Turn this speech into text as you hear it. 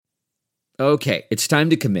Okay, it's time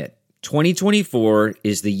to commit. 2024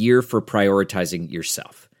 is the year for prioritizing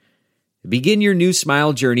yourself. Begin your new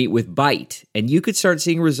smile journey with Byte, and you could start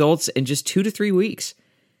seeing results in just 2 to 3 weeks.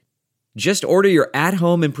 Just order your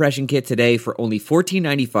at-home impression kit today for only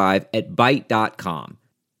 $14.95 at Byte.com.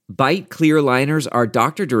 Byte clear liners are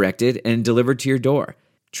doctor-directed and delivered to your door.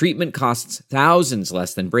 Treatment costs thousands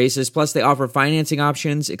less than braces, plus they offer financing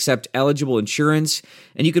options, accept eligible insurance,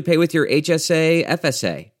 and you could pay with your HSA,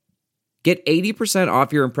 FSA. Get 80%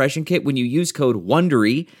 off your impression kit when you use code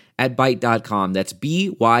WONDERY at Byte.com. That's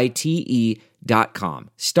BYTE.com.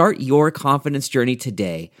 Start your confidence journey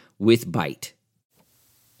today with Byte.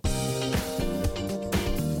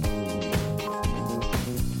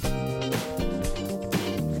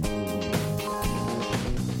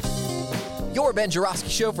 Your Ben Joravsky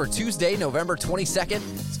Show for Tuesday, November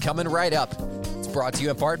 22nd is coming right up. It's brought to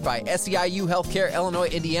you in part by SEIU Healthcare Illinois,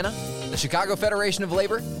 Indiana, the Chicago Federation of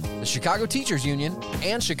Labor, the Chicago Teachers Union,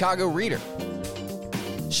 and Chicago Reader.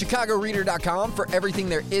 ChicagoReader.com for everything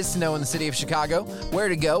there is to know in the city of Chicago, where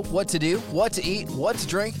to go, what to do, what to eat, what to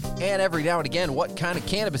drink, and every now and again, what kind of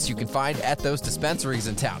cannabis you can find at those dispensaries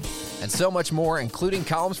in town. And so much more, including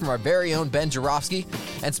columns from our very own Ben Joravsky.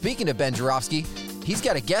 And speaking of Ben Joravsky, he's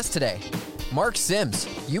got a guest today, Marc Sims.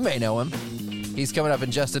 You may know him. He's coming up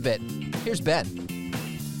in just a bit. Here's Ben.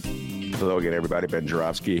 Hello again, everybody. Ben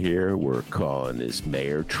Joravsky here. We're calling this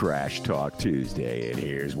Mayor Trash Talk Tuesday, and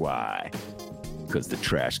here's why. Because the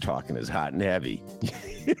trash talking is hot and heavy.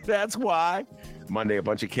 That's why. Monday, a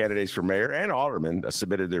bunch of candidates for mayor and aldermen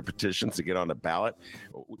submitted their petitions to get on the ballot,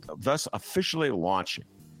 thus officially launching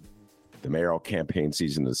the mayoral campaign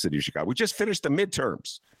season in the city of Chicago. We just finished the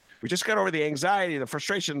midterms. We just got over the anxiety, the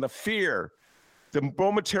frustration, the fear, the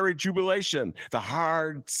momentary jubilation, the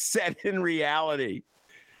hard set in reality.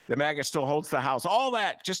 The MAGA still holds the House. All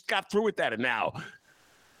that, just got through with that. And now,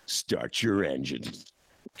 start your engines.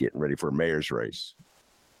 Getting ready for a mayor's race.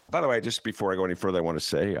 By the way, just before I go any further, I want to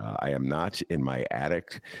say I am not in my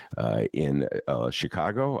attic in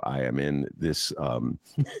Chicago. I am in this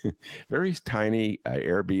very tiny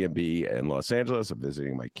Airbnb in Los Angeles. I'm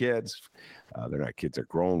visiting my kids. They're not kids, they're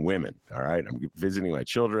grown women. All right. I'm visiting my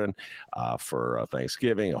children for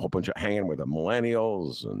Thanksgiving, a whole bunch of hanging with the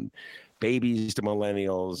millennials and babies to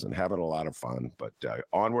millennials and having a lot of fun. But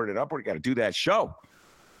onward and upward, got to do that show.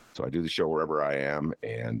 So I do the show wherever I am,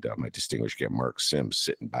 and my distinguished guest, Marc Sims,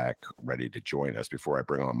 sitting back, ready to join us. Before I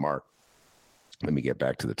bring on Marc, let me get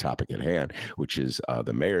back to the topic at hand, which is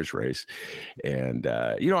the mayor's race. And,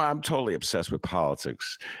 I'm totally obsessed with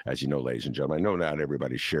politics, as you know, ladies and gentlemen. I know not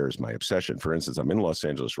everybody shares my obsession. For instance, I'm in Los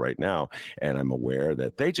Angeles right now, and I'm aware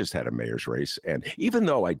that they just had a mayor's race. And even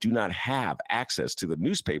though I do not have access to the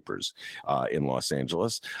newspapers in Los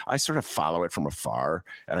Angeles, I sort of follow it from afar.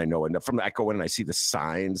 And I know enough from that. I go in and I see the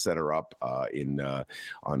signs that are up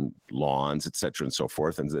on lawns, et cetera, and so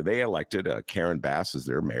forth. And they elected Karen Bass as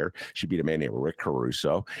their mayor. She'd be a man named Rick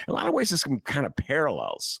Caruso. In a lot of ways, there's some kind of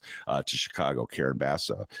parallels to Chicago. Karen Bass,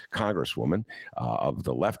 a congresswoman of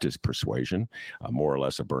the leftist persuasion, more or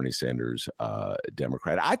less a Bernie Sanders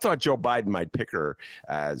Democrat. I thought Joe Biden might pick her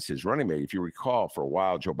as his running mate. If you recall, for a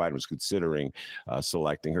while, Joe Biden was considering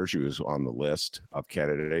selecting her. She was on the list of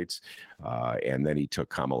candidates, and then he took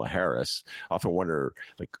Kamala Harris. I often wonder,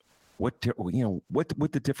 what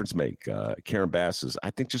the difference make? Karen Bass is, I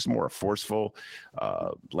think, just more a forceful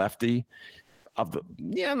lefty.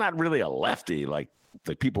 Not really a lefty like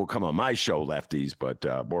the people who come on my show lefties, but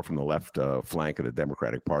more from the left flank of the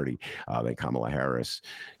Democratic Party than Kamala Harris,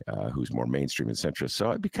 who's more mainstream and centrist. So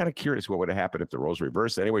I'd be kind of curious what would have happened if the roles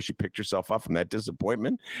reversed. Anyway, she picked herself up from that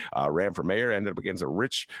disappointment, ran for mayor, ended up against a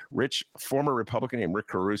rich former Republican named Rick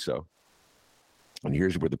Caruso. And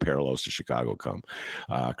here's where the parallels to Chicago come.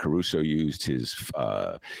 Caruso used his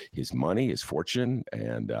money, his fortune,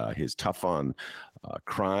 and his tough on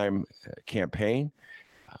crime campaign.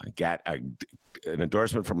 Got an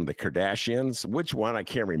endorsement from the Kardashians. Which one? I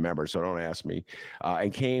can't remember, so don't ask me.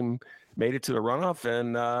 And made it to the runoff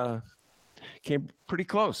and came pretty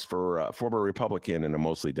close for a former Republican in a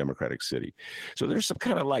mostly Democratic city. So there's some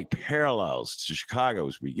kind of parallels to Chicago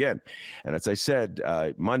as we begin. And as I said,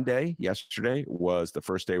 yesterday, was the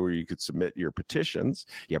first day where you could submit your petitions.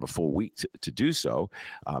 You have a full week to do so.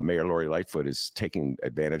 Mayor Lori Lightfoot is taking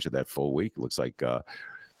advantage of that full week. It looks like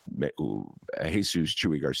Jesus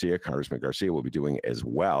Chuy Garcia, Congressman Garcia, will be doing as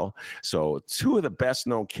well. So two of the best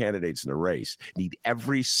known candidates in the race need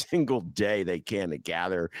every single day they can to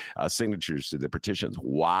gather signatures to the petitions.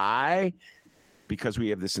 Why? because we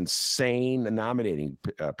have this insane nominating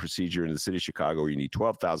procedure in the city of Chicago where you need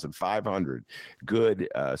 12,500 good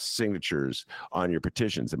signatures on your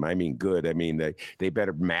petitions. And I mean good, I mean they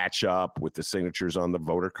better match up with the signatures on the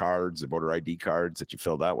voter cards, the voter ID cards that you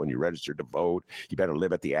filled out when you registered to vote. You better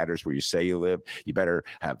live at the address where you say you live. You better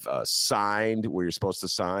have signed where you're supposed to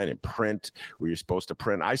sign and print where you're supposed to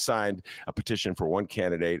print. I signed a petition for one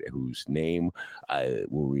candidate whose name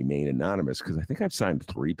will remain anonymous because I think I've signed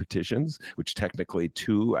 3 petitions, which technically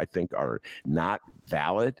 2 I think are not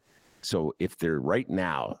valid. So if they're right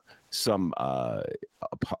now some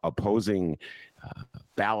opposing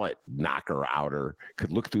ballot knocker outer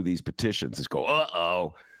could look through these petitions and go,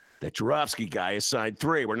 uh-oh, that Jarofsky guy has signed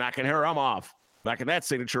 3. We're knocking I'm off. Knocking that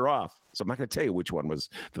signature off. So I'm not going to tell you which one was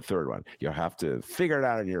the third one. You'll have to figure it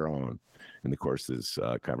out on your own in the course of this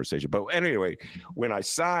conversation. But anyway, when I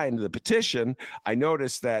signed the petition, I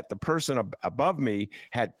noticed that the person above me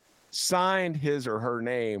had signed his or her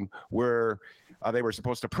name where they were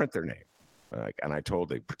supposed to print their name. And I told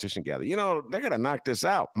the petition gatherer, they're going to knock this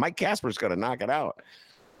out. Mike Casper's going to knock it out.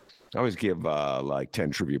 I always give like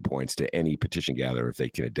 10 trivia points to any petition gatherer if they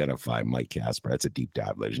can identify Mike Casper. That's a deep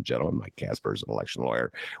dive, ladies and gentlemen. Mike Casper is an election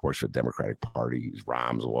lawyer, works for the Democratic Party. He's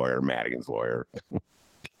Rahm's lawyer, Madigan's lawyer.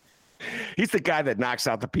 He's the guy that knocks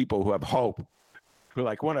out the people who have hope, who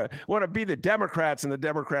like want to be the Democrats in the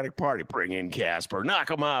Democratic Party. Bring in Casper, knock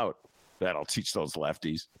him out. That'll teach those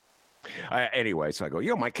lefties. Anyway, so I go,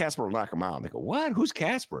 Mike Casper will knock him out. And they go, what? Who's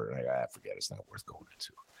Casper? And I forget. It's not worth going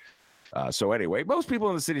into. So anyway, most people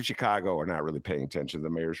in the city of Chicago are not really paying attention to the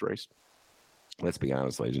mayor's race. Let's be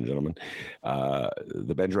honest, ladies and gentlemen.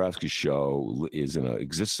 The Ben Jarofsky Show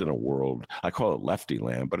exists in a world, I call it lefty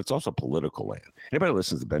land, but it's also political land. Anybody who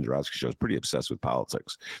listens to the Ben Jarofsky Show is pretty obsessed with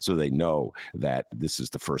politics. So they know that this is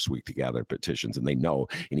the first week to gather petitions, and they know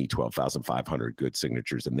you need 12,500 good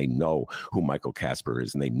signatures, and they know who Michael Casper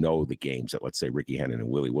is, and they know the games that, let's say, Ricky Hennon and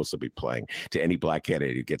Willie Wilson will be playing to any black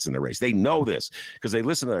candidate who gets in the race. They know this because they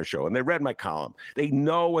listen to our show, and they read my column. They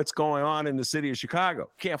know what's going on in the city of Chicago.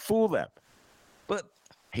 Can't fool them. But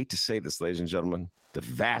I hate to say this, ladies and gentlemen, the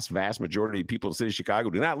vast, vast majority of people in the city of Chicago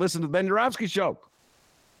do not listen to the Ben Jarofsky Show.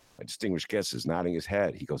 My distinguished guest is nodding his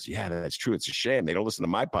head. He goes, yeah, that's true. It's a shame. They don't listen to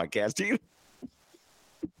my podcast either.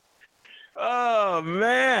 Oh,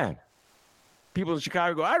 man. People in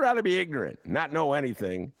Chicago go, I'd rather be ignorant, not know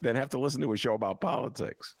anything, than have to listen to a show about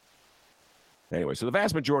politics. Anyway, so the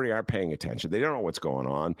vast majority aren't paying attention. They don't know what's going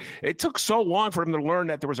on. It took so long for them to learn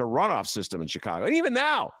that there was a runoff system in Chicago. And even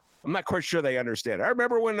now, I'm not quite sure they understand. I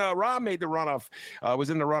remember when Rahm made the runoff,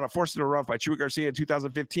 was in the runoff, forced into the runoff by Chuy Garcia in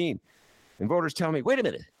 2015. And voters tell me, wait a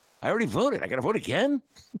minute, I already voted. I got to vote again?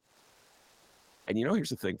 And here's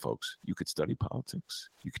the thing, folks. You could study politics.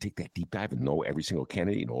 You could take that deep dive and know every single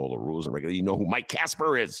candidate, know all the rules and regulations. You know who Mike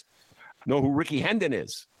Casper is. Know who Ricky Hendon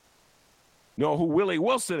is. Know who Willie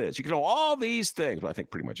Wilson is. You can know all these things. Well, I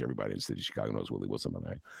think pretty much everybody in the city of Chicago knows Willie Wilson.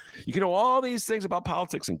 You can know all these things about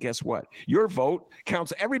politics, and guess what? Your vote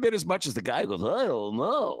counts every bit as much as the guy who goes, I don't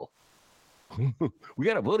know. We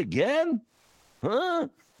got to vote again? Huh?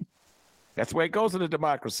 That's the way it goes in a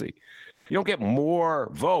democracy. You don't get more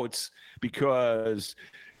votes because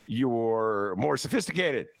you're more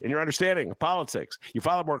sophisticated in your understanding of politics. You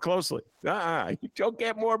follow more closely. You don't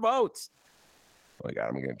get more votes. Oh my God,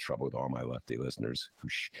 I'm going to get in trouble with all my lefty listeners who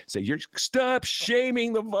say, stop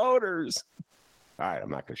shaming the voters. All right,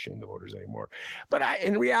 I'm not going to shame the voters anymore. But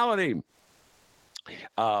in reality,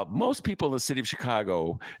 most people in the city of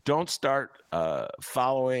Chicago don't start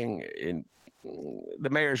following in the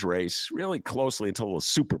mayor's race really closely until the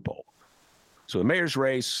Super Bowl. So the mayor's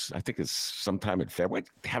race, I think, is sometime in February.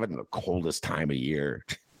 Having the coldest time of year.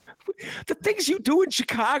 The things you do in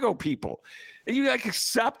Chicago, people, and you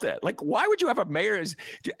accept it. Like, why would you have a mayor?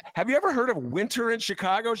 Have you ever heard of winter in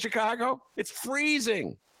Chicago? It's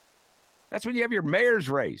freezing. That's when you have your mayor's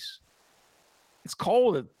race. It's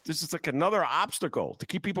cold. This is like another obstacle to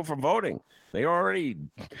keep people from voting. They already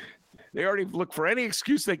look for any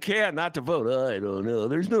excuse they can not to vote. I don't know.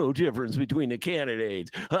 There's no difference between the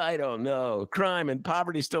candidates. I don't know. Crime and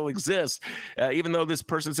poverty still exists, even though this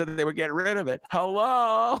person said that they would get rid of it.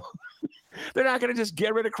 Hello? They're not going to just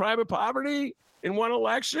get rid of crime and poverty in one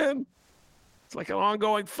election. It's like an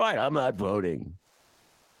ongoing fight. I'm not voting.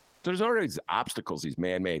 There's already these obstacles, these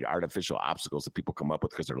man-made artificial obstacles that people come up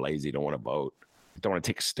with because they're lazy, don't want to vote, don't want to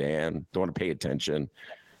take a stand, don't want to pay attention.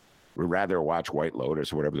 Would rather watch White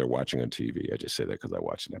Lotus or whatever they're watching on TV. I just say that because I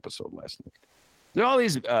watched an episode last night. There are all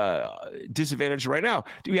these disadvantages right now.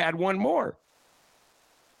 Do you add one more?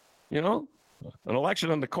 An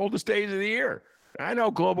election on the coldest days of the year. I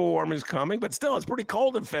know global warming is coming, but still, it's pretty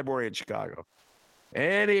cold in February in Chicago.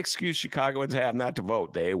 Any excuse Chicagoans have not to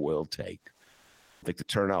vote, they will take. I think the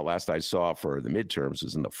turnout last I saw for the midterms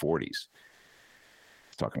was in the 40s.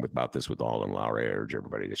 Talking about this with Alden Lowry. I urge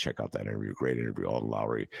everybody to check out that interview. Great interview. Alden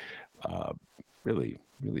Lowry, really,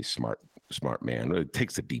 really smart man. Really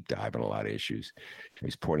takes a deep dive on a lot of issues.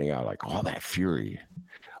 He's pointing out like all that fury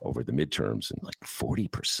over the midterms and like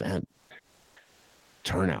 40%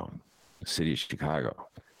 turnout in the city of Chicago.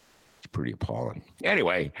 It's pretty appalling.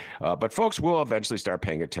 Anyway, but folks will eventually start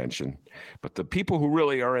paying attention. But the people who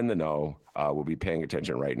really are in the know will be paying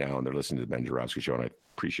attention right now, and they're listening to the Ben Joravsky Show, and I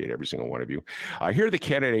appreciate every single one of you. Here are the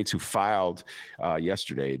candidates who filed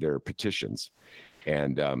yesterday their petitions.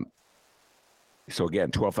 And so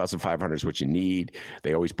again, 12,500 is what you need.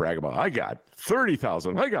 They always brag about, I got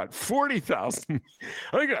 30,000, I got 40,000,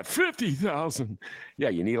 I got 50,000. Yeah,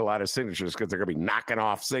 you need a lot of signatures because they're going to be knocking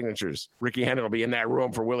off signatures. Ricky Hendon will be in that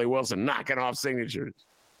room for Willie Wilson, knocking off signatures.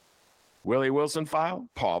 Willie Wilson filed,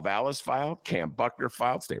 Paul Vallis filed, Cam Buckner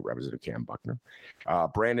filed, State Representative Cam Buckner.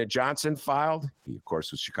 Brandon Johnson filed. He, of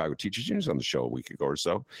course, was Chicago Teachers Union, on the show a week ago or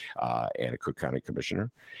so, and a Cook County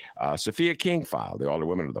Commissioner. Sophia King filed, the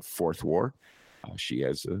Alderwoman of the 4th Ward. She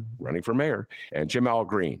is running for mayor. And Jim Al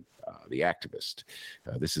Green, the activist.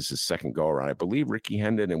 This is his second go-around. I believe Ricky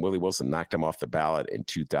Hendon and Willie Wilson knocked him off the ballot in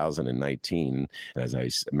 2019. And as I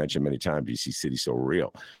mentioned many times, DC City so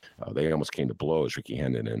real. They almost came to blows, Ricky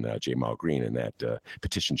Hendon and Jim Al Green, in that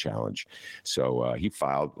petition challenge. So he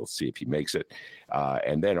filed. We'll see if he makes it.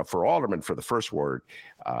 And then for Alderman for the 1st Ward,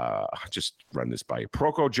 just run this by you.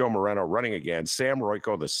 Proco Joe Moreno running again. Sam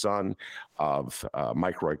Royko, the son of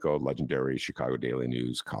Mike Royko, legendary Chicago Daily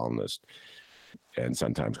News columnist and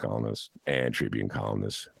Sun-Times columnist and Tribune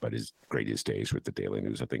columnist, but his greatest days with the Daily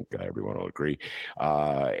News, I think everyone will agree.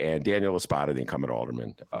 And Daniel Espada, the incumbent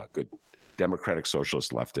alderman, good Democratic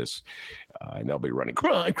socialist leftist, and they'll be running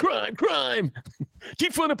crime,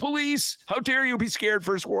 defund the police. How dare you be scared,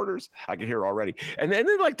 first warders? I can hear already. And then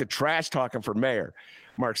they like the trash talking for mayor.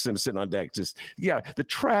 Mark Sims sitting on deck, the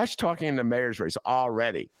trash talking in the mayor's race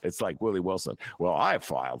already. It's like Willie Wilson. Well, I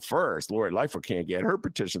filed first. Lori Lightfoot can't get her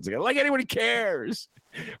petitions again. Like anybody cares.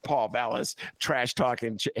 Paul Vallis, trash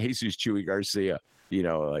talking Jesus Chewy Garcia.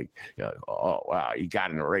 Oh, wow, he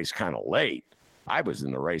got in the race kind of late. I was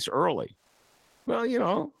in the race early.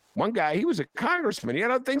 Well, one guy, he was a congressman. He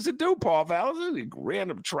had other things to do, Paul Vallis.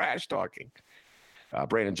 Random trash talking.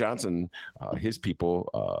 Brandon Johnson, his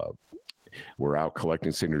people were out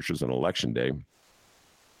collecting signatures on election day,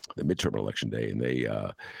 the midterm election day, and they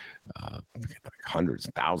hundreds,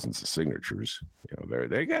 thousands of signatures.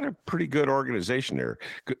 They got a pretty good organization there,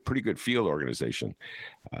 pretty good field organization.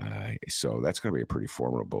 So that's going to be a pretty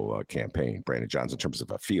formidable campaign, Brandon Johnson, in terms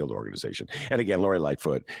of a field organization. And again, Lori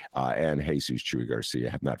Lightfoot and Jesus Chewy Garcia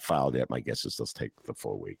have not filed yet. My guess is they'll take the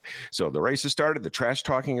full week. So the race has started. The trash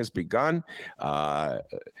talking has begun. The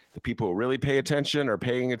people who really pay attention are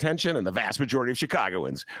paying attention, and the vast majority of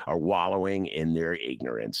Chicagoans are wallowing in their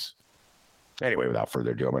ignorance. Anyway, without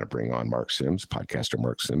further ado, I'm going to bring on Mark Sims, podcaster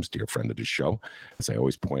Mark Sims, dear friend of the show. As I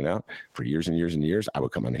always point out, for years and years and years, I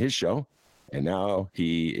would come on his show, and now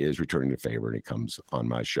he is returning the favor, and he comes on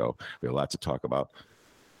my show. We have a lot to talk about.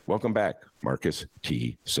 Welcome back, Marcus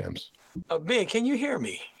T. Sims. Ben, can you hear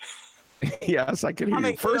me? Yes, I can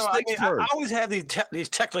hear you. First things first. I always have these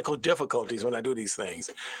technical difficulties when I do these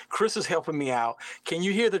things. Chris is helping me out. Can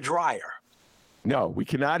you hear the dryer? No, we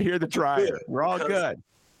cannot hear the dryer. Good. We're all good.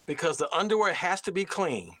 Because the underwear has to be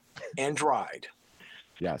clean and dried.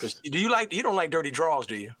 Yes. You don't like dirty drawers,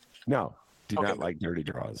 do you? No, not like dirty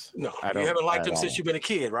drawers. No, you haven't liked them since you've been a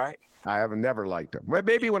kid, right? I have never liked them. Well,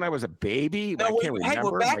 maybe when I was a baby. I can't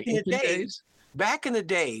remember. Back in the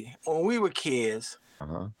day, when we were kids,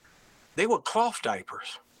 they were cloth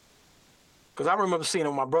diapers. Because I remember seeing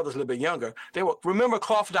them when my brothers a little bit younger. Remember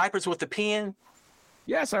cloth diapers with the pin?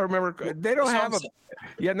 Yes, I remember. They don't have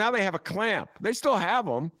now they have a clamp. They still have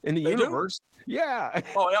them in the universe. Do? Yeah.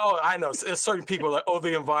 Oh, I know. There's certain people like,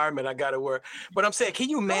 the environment I got to wear. But I'm saying, can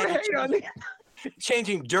you imagine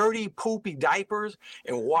changing dirty, poopy diapers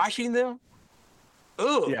and washing them?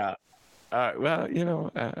 Ugh. Yeah.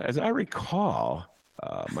 Well, as I recall,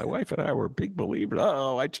 my wife and I were big believers.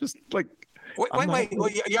 I just like. Wait.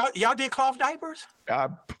 Y'all did cloth diapers?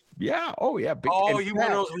 Yeah. Oh, yeah. You were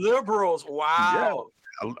those liberals. Wow.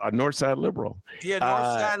 Yeah. A North Side liberal. Yeah,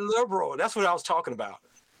 North Side liberal. That's what I was talking about.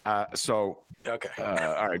 Okay.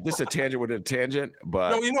 All right. This is a tangent within a tangent,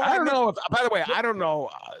 but no, I don't know if, by the way, I don't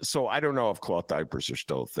know. So I don't know if cloth diapers are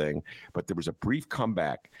still a thing, but there was a brief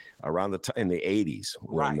comeback around in the 80s.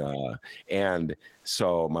 And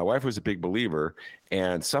so my wife was a big believer,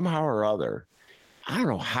 and somehow or other, I don't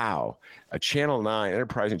know how a Channel 9,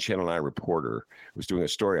 enterprising Channel 9 reporter was doing a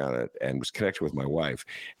story on it and was connected with my wife.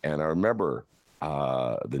 And I remember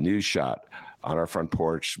the news shot on our front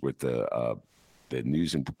porch with the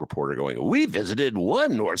news and reporter going, "We visited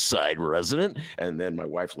one North Side resident," and then my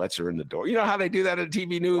wife lets her in the door. You know how they do that in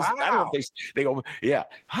TV news? Wow. I don't know if they go, "Yeah,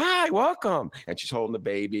 hi, welcome," and she's holding the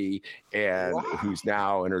baby, and who's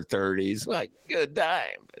now in her 30s. Like, good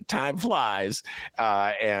time flies,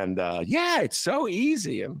 yeah, it's so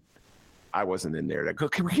easy. And I wasn't in there.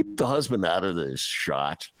 Can we keep the husband out of this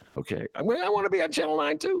shot? Okay, I want to be on Channel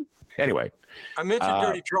 9 too. Anyway. I mentioned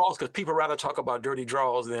dirty draws because people rather talk about dirty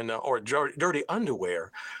draws than or dirty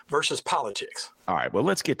underwear versus politics. All right, well,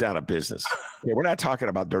 let's get down to business. Yeah, we're not talking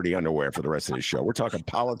about dirty underwear for the rest of the show. We're talking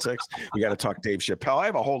politics. We got to talk Dave Chappelle. I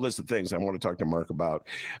have a whole list of things I want to talk to Marc about,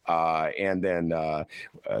 and then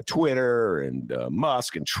Twitter and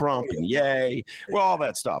Musk and Trump and yay, well, all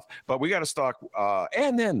that stuff. But we got to talk,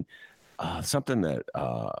 and then something that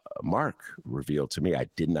Marc revealed to me. I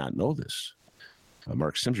did not know this.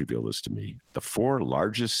 Marc Sims revealed this to me. The 4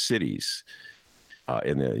 largest cities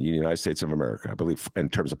in the United States of America, I believe, in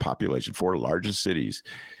terms of population, 4 largest cities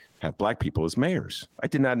have black people as mayors. I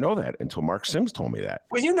did not know that until Marc Sims told me that.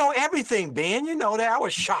 Well, you know everything, Ben. You know that. I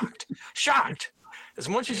was shocked. As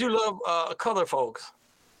much as you love color folks,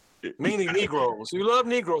 mainly Negroes. You love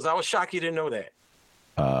Negroes. I was shocked you didn't know that.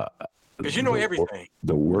 Because you know everything.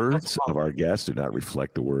 The words of our guests do not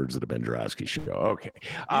reflect the words of the Ben Joravsky Show. Okay.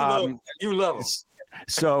 You love them.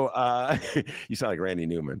 So you sound like Randy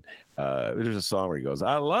Newman. There's a song where he goes,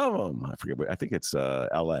 "I love them." I forget. I think it's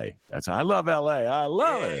L.A. That's "I love L.A. I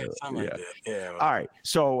love it." Yeah. All right.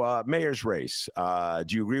 So mayor's race.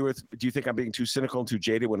 Do you think I'm being too cynical and too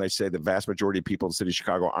jaded when I say the vast majority of people in the city of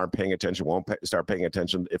Chicago aren't paying attention, won't start paying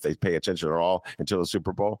attention if they pay attention at all until the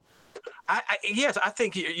Super Bowl? Yes, I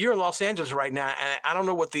think you're in Los Angeles right now, and I don't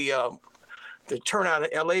know what the turnout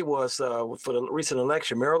in LA was for the recent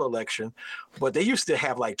election, mayoral election, but they used to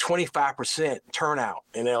have like 25% turnout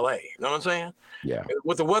in LA. You know what I'm saying? Yeah.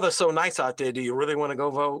 With the weather so nice out there, do you really want to go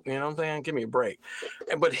vote? You know what I'm saying? Give me a break.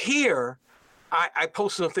 But here, I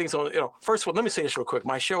posted some things on, first of all, let me say this real quick.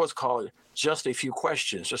 My show is called Just a Few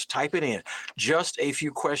Questions. Just type it in. Just a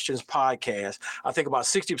Few Questions podcast. I think about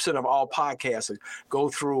 60% of all podcasts go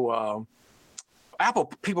through Apple.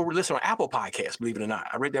 People listen on Apple Podcasts, believe it or not.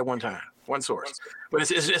 I read that one time, one source. But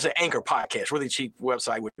it's an Anchor podcast, really cheap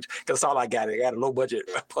website, because that's all I got. I got a low budget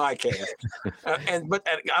podcast. But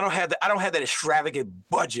I don't have that extravagant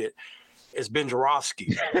budget as Ben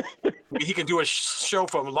Joravsky. He can do a show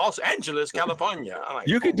from Los Angeles, California. Like,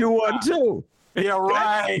 you can do one too. Yeah,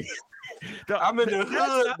 right. I'm in the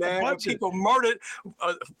hood, man. People murdered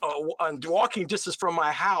walking distance from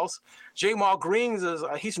my house. Jamal Greens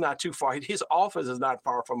he's not too far. His office is not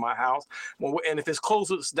far from my house. And if it's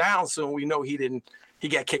closes down soon, we know he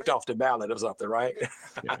got kicked off the ballot or something, right?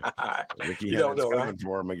 Yeah. You don't know, right?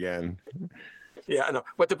 For him again. Yeah, I know.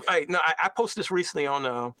 But I posted this recently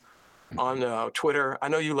on Twitter. I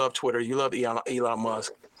know you love Twitter. You love Elon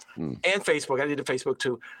Musk and Facebook. I did the Facebook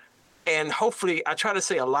too. And hopefully I try to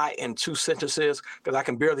say a lot in 2 sentences because I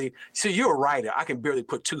can barely see. You're a writer. I can barely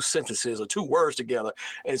put 2 sentences or 2 words together.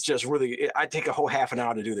 And it's just really, I take a whole half an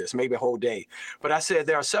hour to do this, maybe a whole day. But I said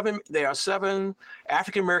there are seven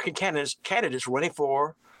African-American candidates running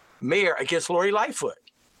for mayor against Lori Lightfoot.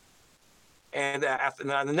 And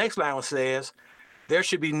now the next line says, there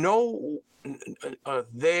should be no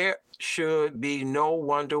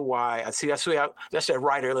wonder why. That's that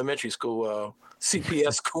Wright Elementary School,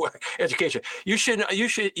 CPS school education. You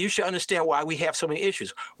should understand why we have so many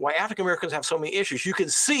issues. Why African Americans have so many issues. You can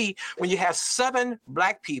see when you have 7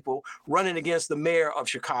 black people running against the mayor of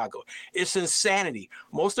Chicago. It's insanity.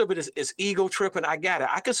 Most of it is ego tripping. I got it.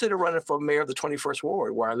 I consider running for mayor of the 21st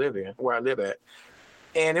Ward where I live at.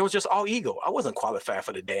 And it was just all ego. I wasn't qualified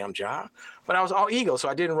for the damn job, but I was all ego. So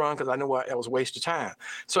I didn't run because I knew it was a waste of time.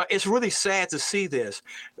 So it's really sad to see this,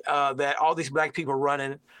 that all these black people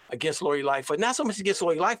running against Lori Lightfoot. Not so much against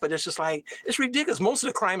Lori Lightfoot, but it's just like, it's ridiculous. Most of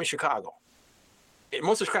the crime in Chicago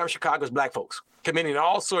is black folks committing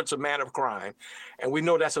all sorts of manner of crime. And we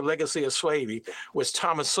know that's a legacy of slavery, which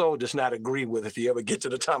Thomas Sowell does not agree with if you ever get to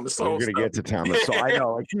the Thomas Sowell. We're going to get to Thomas Sowell. I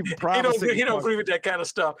know. I keep promising. He don't agree with that kind of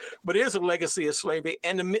stuff. But it is a legacy of slavery.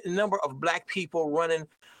 And the number of black people running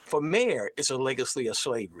for mayor is a legacy of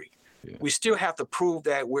slavery. Yeah. We still have to prove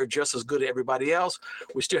that we're just as good as everybody else.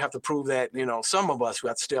 We still have to prove that, some of us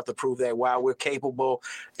still have to prove that while we're capable.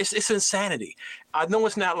 It's insanity. I know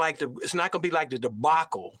it's not going to be like the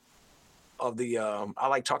debacle of I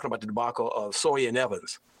like talking about the debacle of Sawyer and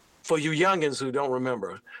Evans. For you youngins who don't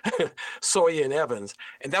remember, Sawyer and Evans.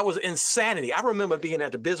 And that was insanity. I remember being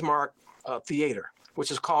at the Bismarck Theater,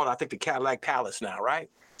 which is called, I think, the Cadillac Palace now, right?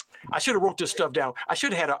 I should have wrote this stuff down. I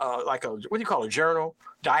should have had what do you call it, journal,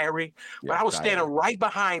 diary? But I was standing right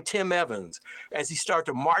behind Tim Evans as he started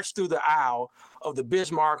to march through the aisle of the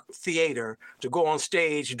Bismarck Theater to go on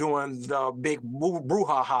stage doing the big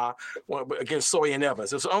brouhaha against Sawyer and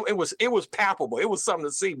Evans. It was palpable. It was something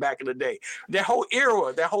to see back in the day. That whole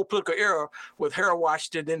era, that whole political era with Harold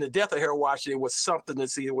Washington and the death of Harold Washington was something to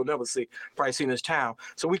see. We'll never see, probably see in this town.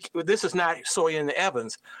 So this is not Sawyer and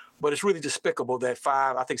Evans, but it's really despicable that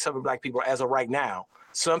 7 black people, as of right now,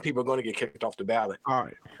 some people are going to get kicked off the ballot. All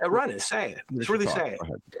right. And running, it's sad. It's really sad.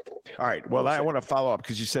 All right. Well, I want to follow up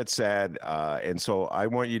because you said sad. And so I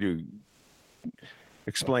want you to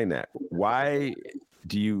explain that. Why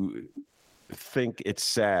do you think it's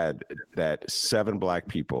sad that 7 black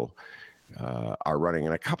people are running,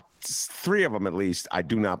 and 3 of them at least, I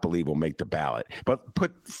do not believe will make the ballot. But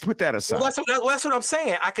put that aside. Well, that's what I'm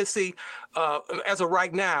saying. I can see, as of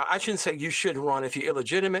right now, I shouldn't say you shouldn't run if you're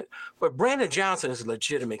illegitimate, but Brandon Johnson is a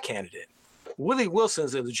legitimate candidate. Willie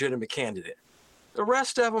Wilson's a legitimate candidate. The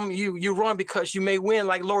rest of them, you run because you may win,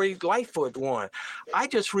 like Lori Lightfoot won. I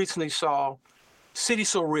just recently saw City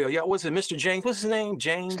So Real. Yeah, was it Mr. James? What's his name?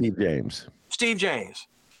 Steve James. Steve James.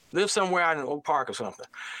 Lives somewhere out in Oak Park or something.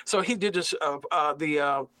 So he did this,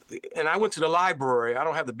 and I went to the library. I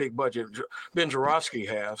don't have the big budget Ben Jarofsky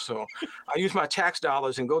has, so I used my tax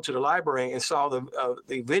dollars and go to the library and saw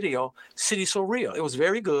the video, City So Real. It was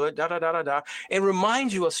very good, and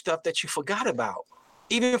reminds you of stuff that you forgot about,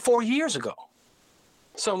 even 4 years ago.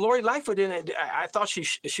 So Lori Lightfoot I thought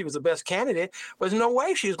she was the best candidate, but there's no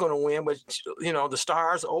way she was going to win. But the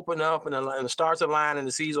stars open up and the stars align and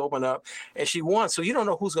the seas open up, and she won. So you don't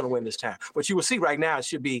know who's going to win this time. But you will see right now it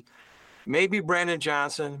should be maybe Brandon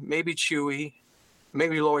Johnson, maybe Chewy,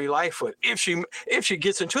 maybe Lori Lightfoot if she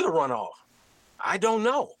gets into the runoff. I don't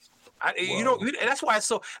know. That's why it's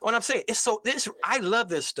so. When I'm saying I love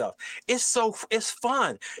this stuff. It's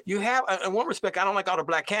fun. You have, in one respect, I don't like all the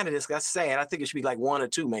black candidates. That's sad. I think it should be like 1 or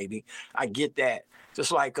 2, maybe. I get that.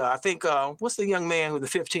 Just like I think what's the young man with the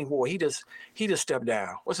 15th ward? He just stepped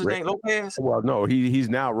down. What's his name? Lopez? Well, no, he's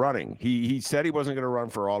now running. He said he wasn't going to run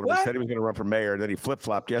for alderman. He said he was going to run for mayor. Then he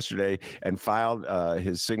flip-flopped yesterday and filed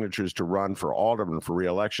his signatures to run for alderman for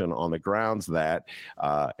re-election on the grounds that,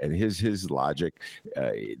 and his logic,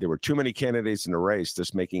 there were too many candidates in the race,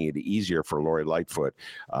 just making it easier for Lori Lightfoot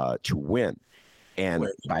to win. And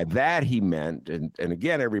by that he meant, and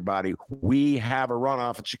again, everybody, we have a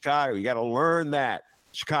runoff in Chicago. You got to learn that,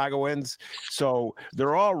 Chicagoans. So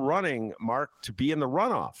they're all running, Mark, to be in the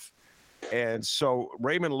runoff. And so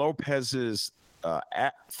Raymond Lopez's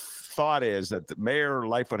thought is that the Mayor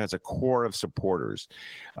Lightfoot has a core of supporters,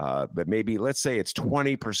 but maybe let's say it's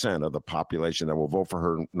 20% of the population that will vote for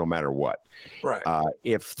her no matter what. Right.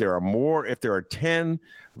 If there are 10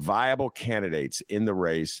 viable candidates in the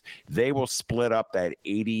race, they will split up that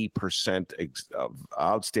 80% of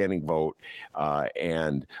outstanding vote,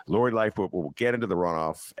 and Lori Lightfoot will get into the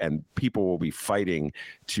runoff, and people will be fighting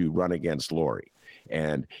to run against Lori.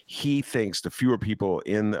 And he thinks the fewer people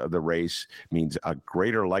in the race means a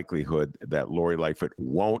greater likelihood that Lori Lightfoot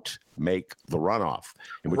won't make the runoff,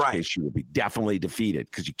 in which case she will be definitely defeated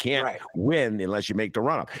because you can't win unless you make the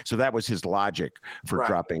runoff. So that was his logic for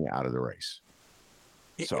dropping out of the race.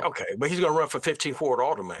 So, okay, but he's going to run for 15th ward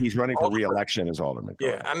alderman. He's running for re-election as alderman.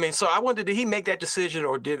 Yeah, I mean, so I wondered, did he make that decision,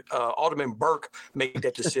 or did Alderman Burke make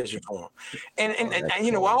that decision for him?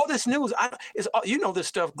 And all this news, this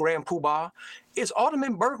stuff, Grand Poobah, is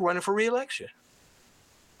Alderman Burke running for re-election?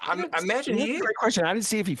 I imagine he is. Great question. I didn't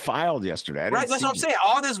see if he filed yesterday. That's what I'm saying.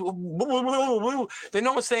 All this, they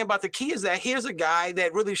know what's saying about the key is that here's a guy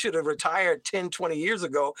that really should have retired 10, 20 years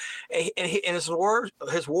ago. And his ward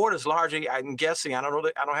is largely, I'm guessing, I don't know,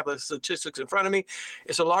 I don't have the statistics in front of me.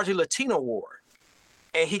 It's a largely Latino ward.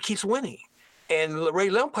 And he keeps winning. And Ray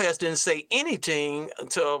Lopez didn't say anything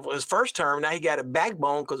until his first term. Now he got a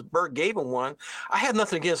backbone because Burke gave him one. I have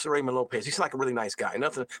nothing against Raymond Lopez. He's like a really nice guy.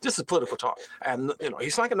 Nothing. This is political talk. And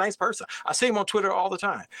he's like a nice person. I see him on Twitter all the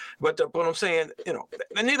time. But what I'm saying,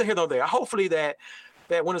 neither here nor there. Hopefully that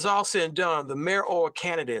when it's all said and done, the mayoral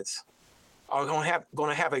candidates are going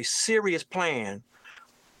to have a serious plan.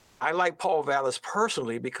 I like Paul Vallis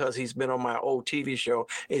personally because he's been on my old TV show.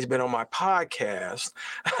 He's been on my podcast.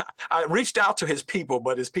 I reached out to his people,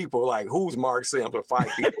 but his people were like, who's Marc Sims with 5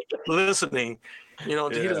 people listening? He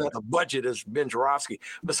doesn't have the budget as Ben Joravsky.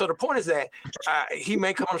 But so the point is that he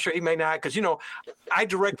may come on the show, he may not, because I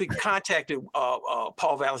directly contacted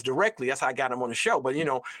Paul Vallis directly. That's how I got him on the show. But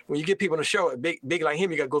when you get people on the show, big like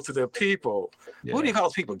him, you got to go through the people. Yeah. Who do you call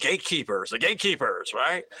those people? Gatekeepers. The gatekeepers,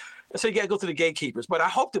 right? And so you got to go through the gatekeepers. But I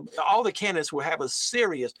hope that all the candidates will have a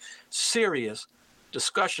serious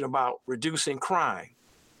discussion about reducing crime.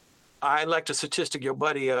 I like the statistic your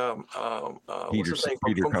buddy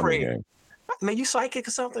Peter Cunningham. Man, you psychic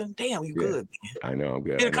or something? Damn, you good. Man. I know, I'm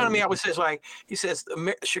good. The economy always says, he says,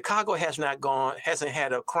 Chicago hasn't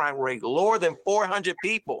had a crime rate lower than 400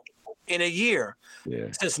 people in a year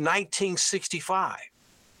since 1965.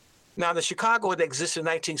 Now, the Chicago that existed in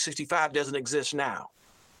 1965 doesn't exist now.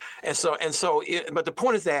 But the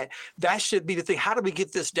point is that should be the thing. How do we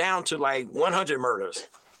get this down to like 100 murders?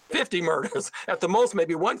 50 murders, at the most,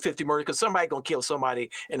 maybe 150 murders, because somebody gonna kill somebody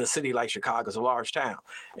in a city like Chicago. It's a large town,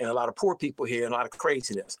 and a lot of poor people here, and a lot of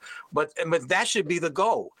craziness. But that should be the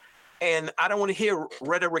goal. And I don't want to hear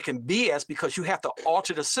rhetoric and BS, because you have to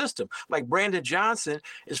alter the system. Like Brandon Johnson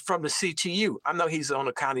is from the CTU. I know he's on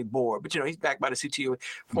the county board, but he's backed by the CTU,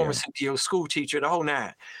 former CTU school teacher, the whole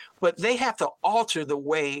nine. But they have to alter the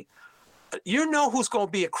way. Who's going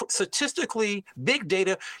to be statistically big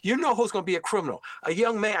data. Who's going to be a criminal. A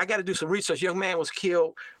young man, I got to do some research. A young man was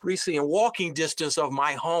killed recently in walking distance of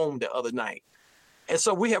my home the other night. And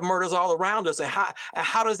so we have murders all around us. And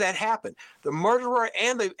how does that happen? The murderer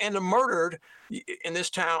and the murdered in this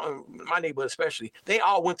town, my neighborhood especially, they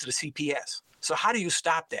all went to the CPS. So how do you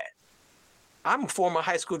stop that? I'm a former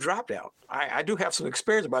high school dropout. I do have some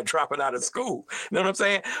experience about dropping out of school. You know what I'm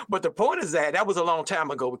saying? But the point is that was a long time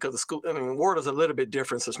ago, because the world is a little bit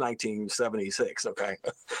different since 1976, okay?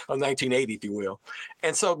 Or 1980, if you will.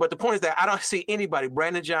 And so, but the point is that I don't see anybody.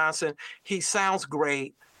 Brandon Johnson, he sounds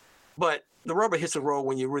great, but the rubber hits the road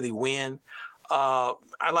when you really win.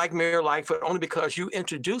 I like Mayor Lightfoot only because you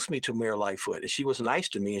introduced me to Mayor Lightfoot, and she was nice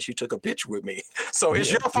to me, and she took a picture with me. So it's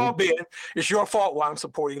your fault, Ben. It's your fault why I'm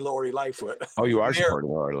supporting Lori Lightfoot. Oh, you are supporting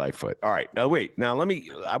Lori Lightfoot. All right. Now, wait. Now, I want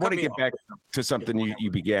to get back to something you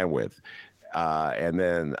began with, and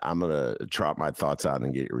then I'm going to trot my thoughts out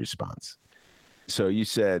and get your response. So you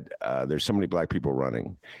said there's so many black people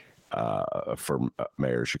running for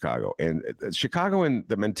mayor of Chicago. And Chicago, and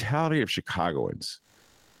the mentality of Chicagoans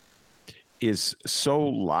is so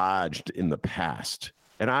lodged in the past.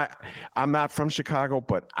 And I'm not from Chicago,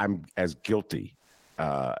 but I'm as guilty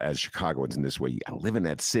as Chicagoans in this way. I live in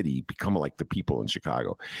that city, become like the people in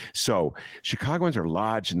Chicago. So Chicagoans are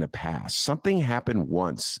lodged in the past. Something happened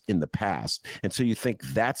once in the past. And so you think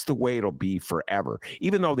that's the way it'll be forever,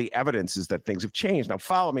 even though the evidence is that things have changed. Now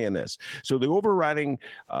follow me in this. So the overriding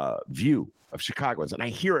view of Chicagoans, and I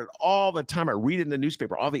hear it all the time. I read it in the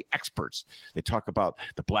newspaper, all the experts, they talk about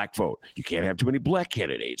the black vote. You can't have too many black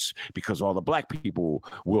candidates because all the black people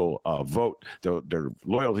will vote. Their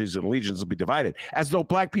loyalties and allegiances will be divided, as though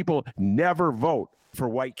black people never vote for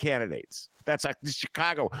white candidates. That's like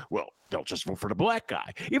Chicago. Well, they'll just vote for the black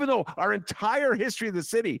guy, even though our entire history of the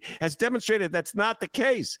city has demonstrated that's not the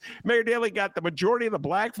case. Mayor Daley got the majority of the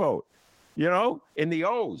black vote, in the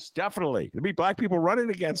O's, definitely. There'll be black people running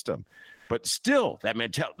against him. But still, that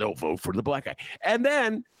mentality, they'll vote for the black guy. And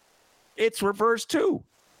then it's reversed too.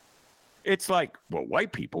 It's like, well,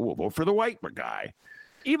 white people will vote for the white guy.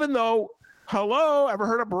 Even though, hello, ever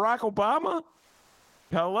heard of Barack Obama?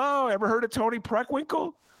 Hello, ever heard of Tony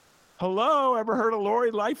Preckwinkle? Hello, ever heard of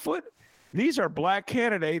Lori Lightfoot? These are black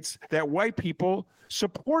candidates that white people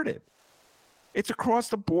supported. It's across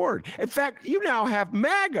the board. In fact, you now have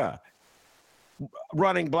MAGA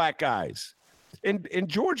running black guys. In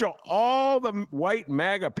Georgia, all the white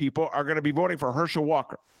MAGA people are going to be voting for Herschel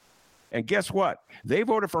Walker. And guess what? They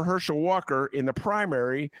voted for Herschel Walker in the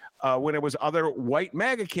primary when it was other white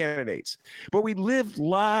MAGA candidates. But we lived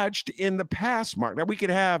lodged in the past, Mark. Now, we could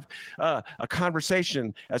have a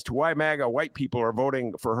conversation as to why MAGA white people are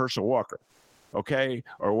voting for Herschel Walker. Okay,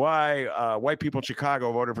 or why white people in Chicago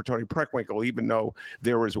voted for Tony Preckwinkle, even though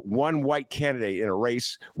there was one white candidate in a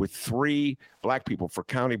race with 3 black people for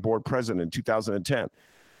county board president in 2010.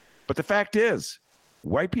 But the fact is,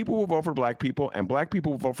 white people will vote for black people, and black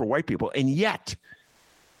people will vote for white people. And yet,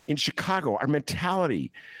 in Chicago, our mentality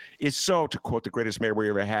is so, to quote the greatest mayor we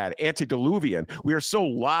ever had, antediluvian. We are so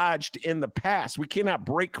lodged in the past. We cannot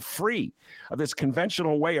break free of this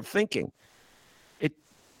conventional way of thinking.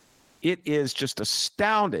 It is just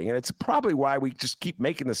astounding, and it's probably why we just keep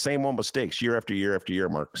making the same old mistakes year after year after year,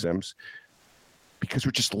 Marc Sims. because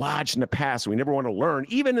we're just lodged in the past. We never want to learn,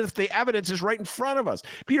 even if the evidence is right in front of us.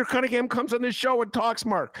 Peter Cunningham comes on this show and talks,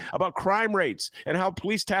 Mark, about crime rates and how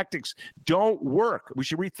police tactics don't work. We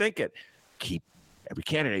should rethink it. Keep every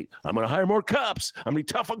candidate. I'm going to hire more cops. I'm going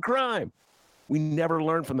to be tough on crime. We never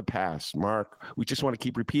learn from the past, Mark. We just want to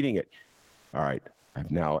keep repeating it. All right.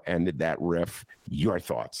 I've now ended that riff. Your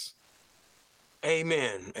thoughts?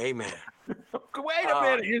 Amen. Amen. Wait a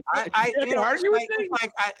minute.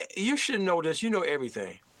 You should know this. You know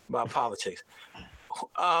everything about politics.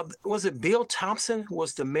 Was it Bill Thompson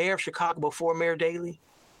was the mayor of Chicago before Mayor Daley?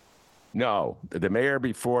 No, the mayor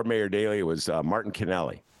before Mayor Daley was Martin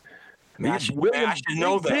Kennelly. I should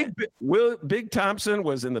know that. Big Thompson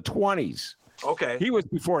was in the 20s. Okay. He was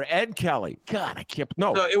before Ed Kelly. God, I can't.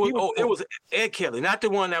 No, it was Ed Kelly, not the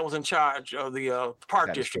one that was in charge of the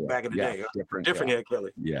Park District back in the day. Different Ed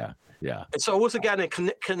Kelly. Yeah. And so what's the guy named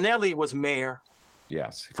Kennelly was mayor?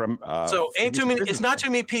 Yes. From so ain't too many. It's not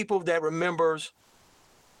too many people that remembers.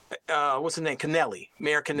 What's his name? Kennelly,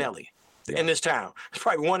 Mayor Kennelly, in this town. It's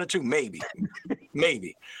probably one or two, maybe.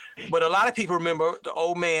 But a lot of people remember the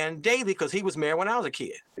old man Daley because he was mayor when I was a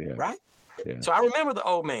kid, right? Yeah. So I remember the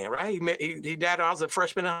old man, right? He died when I was a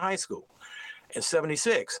freshman in high school in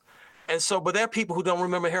 '76. And so, but there are people who don't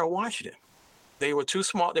remember Harold Washington. They were too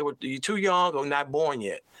small. They were too young or not born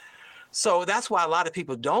yet. So that's why a lot of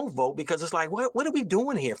people don't vote, because it's like, what are we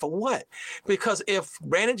doing here? For what? Because if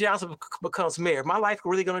Brandon Johnson becomes mayor, my life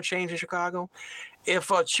really going to change in Chicago? If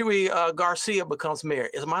Chuy Garcia becomes mayor,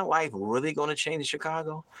 is my life really going to change in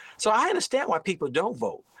Chicago? So I understand why people don't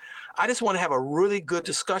vote. I just want to have a really good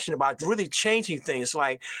discussion about really changing things.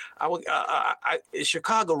 Like, is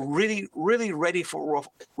Chicago really ready for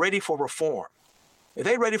reform? If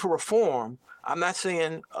they're ready for reform, I'm not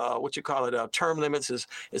saying term limits is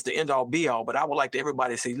the end all be all, but I would like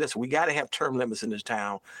everybody to say, listen, we got to have term limits in this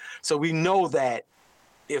town, so we know that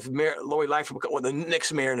if Mayor Lori Lightfoot becomes the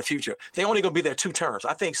next mayor in the future, they're only going to be there 2 terms.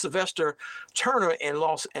 I think Sylvester Turner in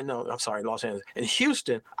Los Angeles and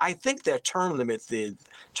Houston. I think their term limits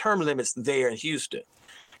there in Houston,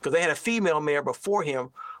 because they had a female mayor before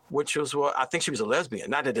him, which was I think she was a lesbian.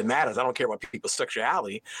 Not that it matters. I don't care about people's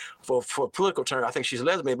sexuality for political terms. I think she's a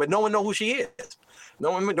lesbian, but no one knows who she is.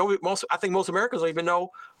 I think most Americans don't even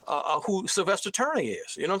know who Sylvester Turner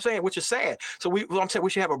is. You know what I'm saying? Which is sad. So I'm saying we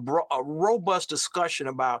should have a robust discussion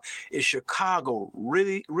about, is Chicago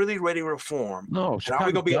really ready to reform? No,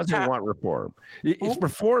 Chicago doesn't want reform. It's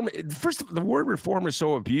reform. First, the word reform is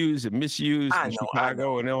so abused and misused in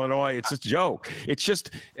Chicago and Illinois. It's just a joke. It's just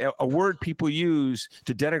a word people use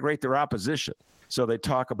to denigrate their opposition. So they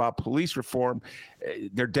talk about police reform.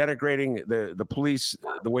 They're denigrating the police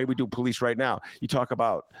the way we do police right now. They talk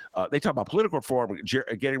about political reform,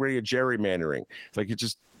 getting rid of gerrymandering. It's like you're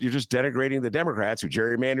just denigrating the Democrats who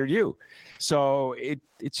gerrymandered you. So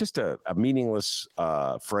it's just a meaningless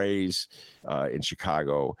phrase in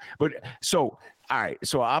Chicago. But so all right.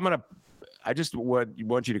 So I just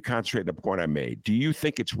want you to concentrate on the point I made. Do you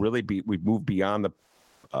think it's really we've moved beyond the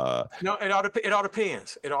no, it all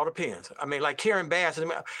depends. It all depends. I mean, like Karen Bass,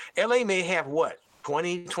 LA may have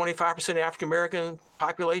 25% African American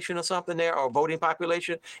population or something there, or voting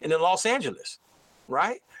population, and then Los Angeles,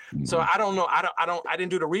 right? Mm-hmm. So I don't know. I didn't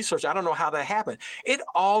do the research. I don't know how that happened. It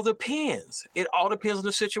all depends. It all depends on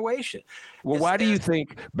the situation. Well, why do you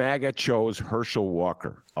think MAGA chose Herschel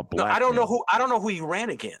Walker, a black? No, I don't know who he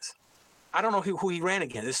ran against. I don't know who he ran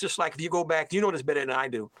against. It's just like, if you go back, you know this better than I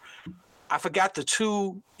do. I forgot the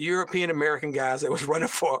 2 European American guys that was running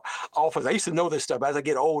for office. I used to know this stuff. As I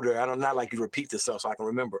get older, I don't not like you repeat this stuff so I can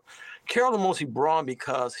remember. Carolyn Mosey Braun,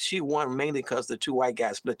 because she won mainly because the 2 white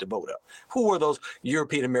guys split the vote up. Who were those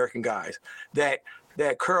European American guys that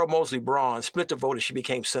Carol Mosley Braun split the vote and she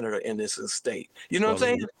became senator in this state? You know what I'm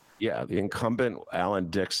saying? Yeah, the incumbent Alan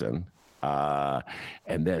Dixon. And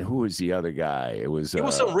then who was the other guy? It was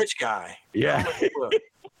some rich guy. Yeah.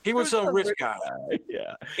 He was some rich guy.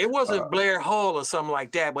 Yeah. It wasn't Blair Hull or something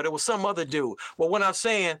like that, but it was some other dude. Well, what I'm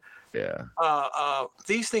saying,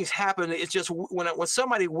 these things happen. It's just when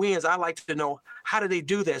somebody wins, I like to know, how do they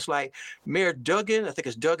do this? Like Mayor Duggan, I think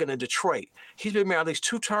it's Duggan in Detroit. He's been mayor at least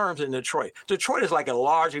 2 terms in Detroit. Detroit is like a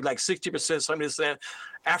largely, like 60%, 70%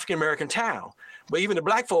 African American town. But even the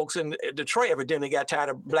black folks in Detroit evidently got tired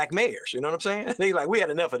of black mayors. You know what I'm saying? They like, we had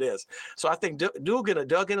enough of this. So I think Duggan,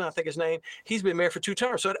 I think his name, he's been mayor for 2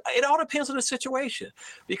 terms. So it all depends on the situation,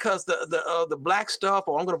 because the black stuff,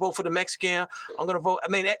 or I'm going to vote for the Mexican, I'm going to vote. I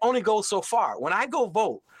mean, it only goes so far. When I go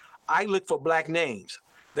vote, I look for black names.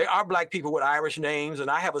 There are black people with Irish names,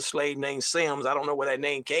 and I have a slave named Sims. I don't know where that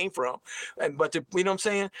name came from, you know what I'm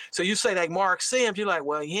saying? So you say like Mark Sims, you're like,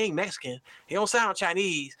 well, he ain't Mexican. He don't sound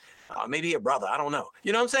Chinese. maybe a brother. I don't know.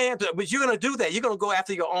 You know what I'm saying? But you're going to do that. You're going to go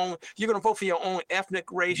after your own. You're going to vote for your own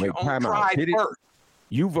ethnic race, your own tribe first.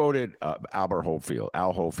 You voted Albert Hopefield.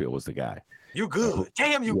 Al Hopefield was the guy. You good.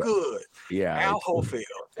 Damn, you good. Yeah. Al Hopefield.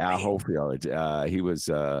 Al Hopefield. He was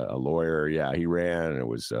a lawyer. Yeah, he ran. And it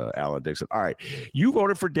was Alan Dixon. All right. You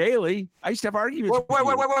voted for Daley. I used to have arguments.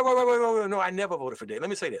 Wait. No, I never voted for Daley. Let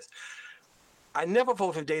me say this. I never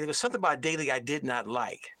voted for Daley. There's something about Daley I did not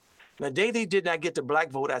like. Now, Daley did not get the black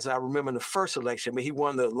vote, as I remember in the first election, but he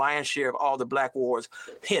won the lion's share of all the black wards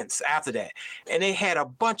hence after that. And they had a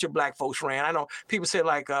bunch of black folks ran. I know people say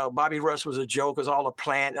like Bobby Rush was a joke, it was all a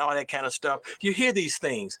plant, and all that kind of stuff. You hear these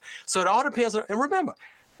things. So it all depends on, and remember,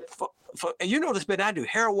 and you know this better than I do,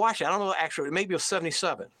 Harold Washington, I don't know actually, maybe it was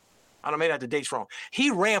 77. I don't know, maybe I got the dates wrong. He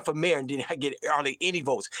ran for mayor and didn't get hardly any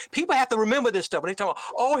votes. People have to remember this stuff when they talk about,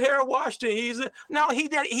 oh, Harold Washington, no, he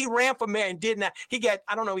ran for mayor and did not. He got,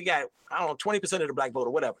 I don't know, 20% of the black vote or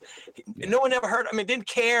whatever. Yeah. No one ever heard, didn't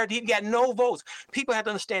care. He got no votes. People have to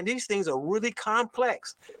understand these things are really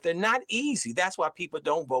complex. They're not easy. That's why people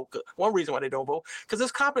don't vote. One reason why they don't vote, because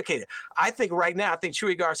it's complicated. I think right now,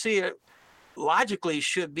 Chuy Garcia logically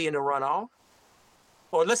should be in the runoff,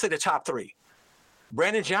 or let's say the top three.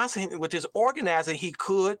 Brandon Johnson, with his organizing, he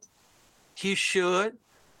should,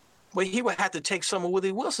 but he would have to take some of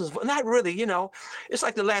Willie Wilson's. Not really, It's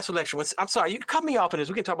like the last election. I'm sorry, you can cut me off on this.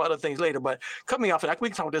 We can talk about other things later, but cut me off. We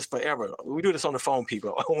can talk about this forever. We do this on the phone,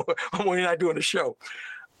 people, when we're not doing the show.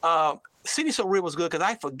 City So Real was good because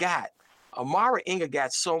I forgot. Amara Inga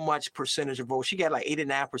got so much percentage of votes. She got like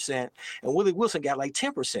 89%, and Willie Wilson got like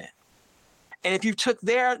 10%. And if you took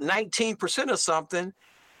their 19% or something,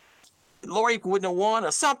 Lori wouldn't have won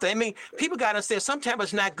or something. People got to understand sometimes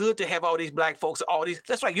it's not good to have all these black folks,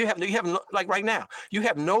 that's right. You have like right now, you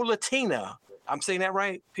have no Latina. I'm saying that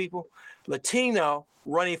right, people? Latino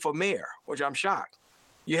running for mayor, which I'm shocked.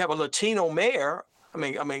 You have a Latino mayor.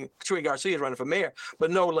 Chuy Garcia is running for mayor,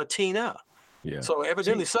 but no Latina. Yeah. So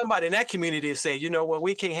evidently somebody in that community is saying,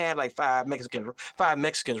 we can't have like five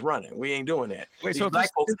Mexicans running. We ain't doing that. Wait, so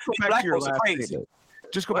black folks are crazy. Statement.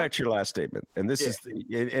 Just go back to your last statement, and this is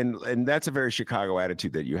and that's a very Chicago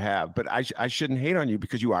attitude that you have. But I shouldn't hate on you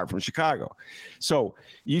because you are from Chicago. So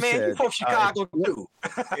you said you're from Chicago too.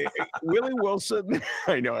 Willie Wilson.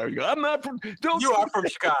 I know. I'm not from. You are from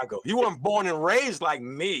Chicago. You weren't born and raised like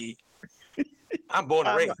me. I'm born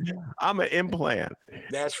and raised. I'm an implant.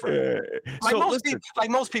 That's right. Like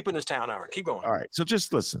most people in this town are. Keep going. All right. So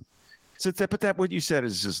just listen. But what you said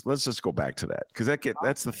is just, let's just go back to that, because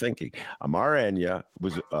that's the thinking. Amara Enya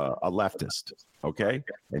was a leftist, okay?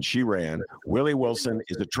 And she ran. Willie Wilson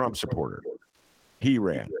is a Trump supporter. He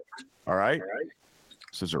ran. All right?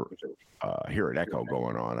 So there's hear an echo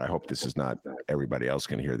going on. I hope this is not everybody else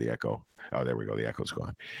can hear the echo. Oh, there we go. The echo's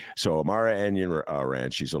gone. So Amara Enya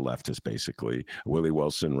ran. She's a leftist, basically. Willie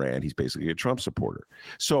Wilson ran. He's basically a Trump supporter.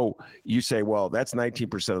 So you say, well, that's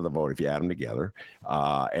 19% of the vote if you add them together,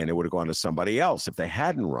 and it would have gone to somebody else if they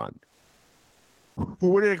hadn't run.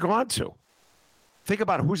 Who would it have gone to? Think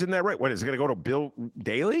about who's in that race. What, is it going to go to Bill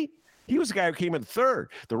Daley? He was the guy who came in third.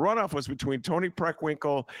 The runoff was between Toni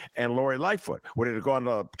Preckwinkle and Lori Lightfoot. Would it have gone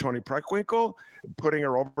to Toni Preckwinkle, putting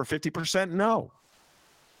her over 50%? No.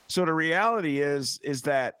 So the reality is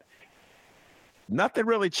that nothing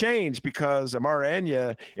really changed because Amara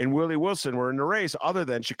Enya and Willie Wilson were in the race, other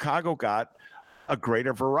than Chicago got a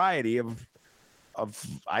greater variety of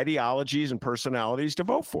ideologies and personalities to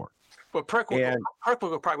vote for. But Preckwinkle probably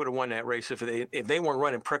would have won that race if they weren't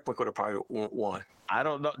running. Preckwinkle would have probably won. I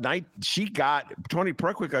don't know. Toni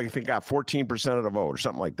Preckwinkle, I think, got 14% of the vote or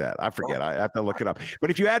something like that. I forget. I have to look it up. But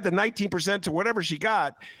if you add the 19% to whatever she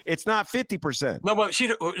got, it's not 50%. No, but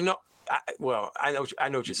I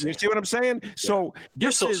know what you're saying. You see what I'm saying? Yeah. So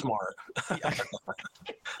you're so smart.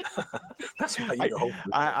 That's why you know.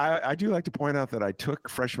 I do like to point out that I took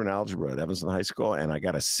freshman algebra at Evanston High School and I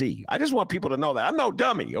got a C. I just want people to know that I'm no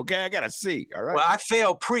dummy. Okay, I got a C. All right. Well, I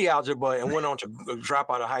failed pre-algebra and went on to drop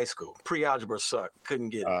out of high school. Pre-algebra sucked. Couldn't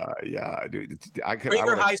get it. Yeah, dude.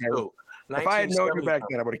 High school. If I had known you back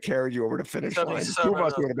then, I would have carried you over to finish line. Two of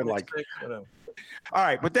us would have been like. All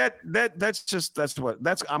right, but I'm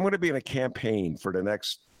going to be in a campaign for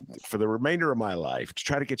the remainder of my life to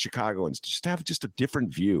try to get Chicagoans to just have just a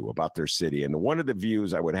different view about their city. And one of the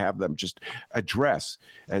views I would have them just address,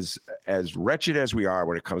 as wretched as we are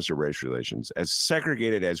when it comes to race relations, as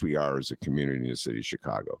segregated as we are as a community in the city of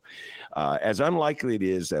Chicago, as unlikely it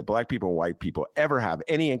is that black people and white people ever have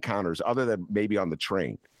any encounters other than maybe on the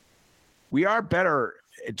train. We are better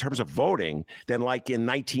in terms of voting than like in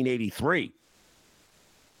 1983.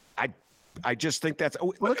 I just think that's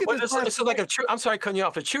look at this. So like I'm sorry, cutting you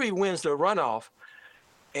off. If Chuy wins the runoff,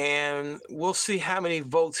 and we'll see how many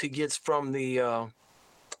votes he gets from the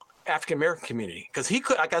African American community. Because he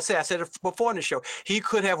could, like I said it before in the show, he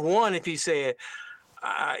could have won if he said,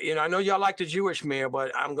 I know y'all like the Jewish mayor,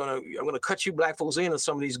 but I'm gonna cut you black folks in on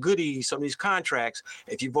some of these goodies, some of these contracts,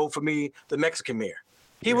 if you vote for me, the Mexican mayor.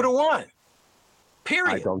 He would have won.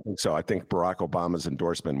 Period. I don't think so. I think Barack Obama's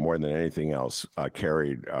endorsement, more than anything else,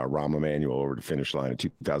 carried Rahm Emanuel over the finish line in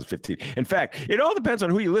 2015. In fact, it all depends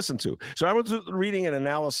on who you listen to. So I was reading an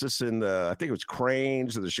analysis in I think it was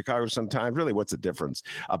Crane's or the Chicago Sun-Times, really what's the difference,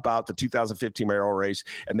 about the 2015 mayoral race.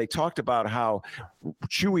 And they talked about how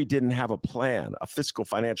Chewy didn't have a plan, a fiscal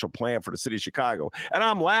financial plan for the city of Chicago. And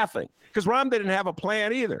I'm laughing because Rahm didn't have a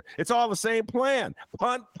plan either. It's all the same plan.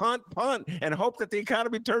 Punt, punt, punt, and hope that the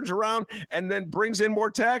economy turns around and then brings in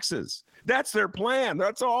more taxes. That's their plan.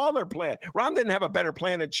 That's all their plan. Rahm didn't have a better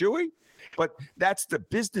plan than Chewy, but that's the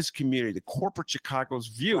business community, the corporate Chicago's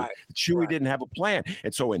view. Right. Chewy didn't have a plan.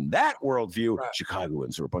 And so in that worldview,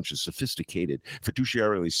 Chicagoans are a bunch of sophisticated,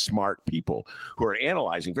 fiduciarily smart people who are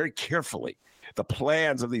analyzing very carefully the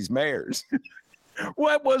plans of these mayors.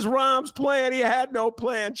 What was Rahm's plan? He had no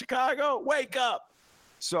plan. Chicago, wake up.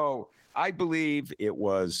 So I believe it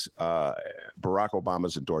was Barack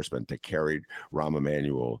Obama's endorsement that carried Rahm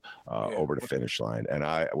Emanuel over the finish line. And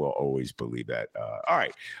I will always believe that. All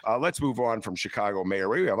right, let's move on from Chicago mayor.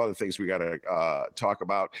 We have other things we got to talk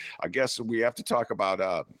about. I guess we have to talk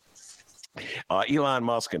about Elon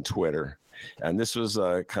Musk and Twitter. And this was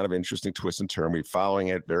a kind of interesting twist and turn. We're following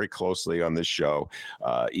it very closely on this show.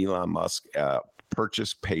 Elon Musk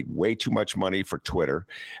paid way too much money for Twitter.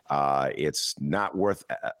 It's not worth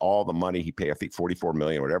all the money he paid. I think 44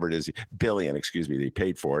 million, whatever it is, billion, excuse me, they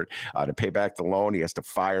paid for it. To pay back the loan, he has to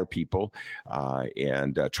fire people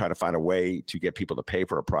and try to find a way to get people to pay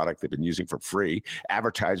for a product they've been using for free.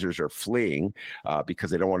 Advertisers are fleeing because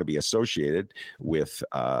they don't want to be associated with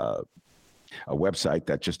a website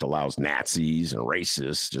that just allows Nazis and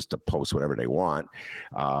racists just to post whatever they want.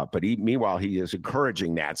 But meanwhile, he is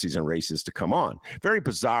encouraging Nazis and racists to come on. Very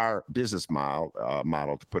bizarre business model,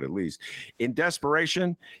 to put it least. In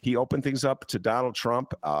desperation, he opened things up to Donald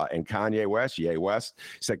Trump and Kanye West, Ye West.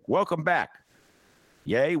 He's like, welcome back.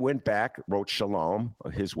 Ye went back, wrote shalom,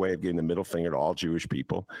 his way of giving the middle finger to all Jewish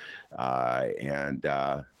people. And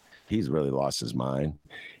he's really lost his mind.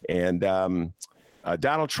 And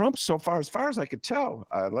Donald Trump, so far as I could tell,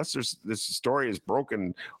 unless this story is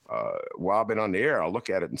broken while I've been on the air, I'll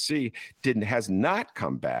look at it and see, has not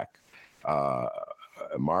come back,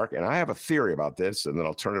 Mark. And I have a theory about this, and then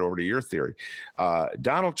I'll turn it over to your theory.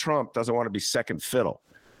 Donald Trump doesn't want to be second fiddle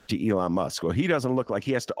to Elon Musk. Well, he doesn't look like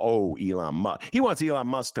he has to owe Elon Musk. He wants Elon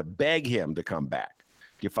Musk to beg him to come back.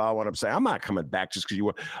 You follow what I'm saying? I'm not coming back just because you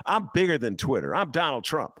want. I'm bigger than Twitter. I'm Donald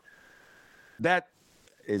Trump. That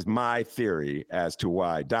is my theory as to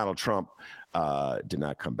why Donald Trump did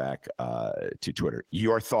not come back to Twitter.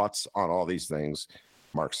 Your thoughts on all these things,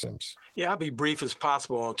 Mark Sims? Yeah, I'll be brief as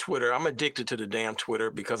possible on Twitter. I'm addicted to the damn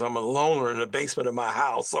Twitter because I'm a loner in the basement of my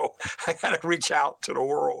house. So I got to reach out to the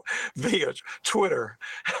world via Twitter.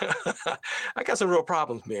 I got some real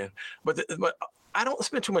problems, man. But I don't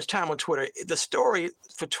spend too much time on Twitter. The story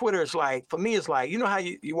for Twitter is like, for me, is like, you know how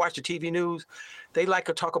you watch the TV news? They like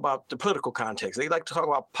to talk about the political context. They like to talk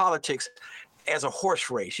about politics as a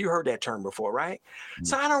horse race. You heard that term before, right? Mm-hmm.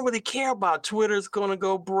 So I don't really care about Twitter's going to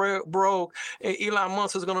go broke and Elon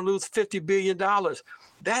Musk is going to lose $50 billion.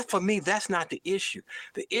 That, for me, that's not the issue.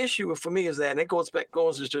 The issue for me is that, and it goes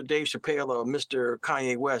to Dave Chappelle or Mr.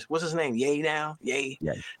 Kanye West. What's his name? Ye now? Ye?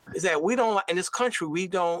 Yeah. Is that we don't, in this country, we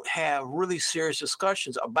don't have really serious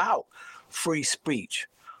discussions about free speech,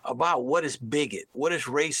 about what is bigot, what is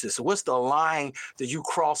racist, what's the line that you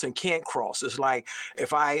cross and can't cross. It's like,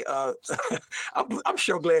 if I'm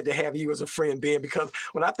sure glad to have you as a friend, Ben, because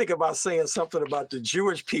when I think about saying something about the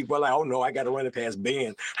Jewish people, I'm like, oh no, I got to run it past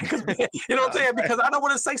Ben. Ben, you know what I'm saying? Because I don't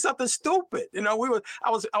want to say something stupid. You know, I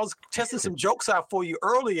was testing some jokes out for you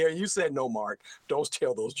earlier, and you said, no, Mark, don't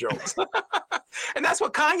tell those jokes. And that's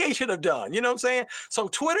what Kanye should have done. You know what I'm saying? So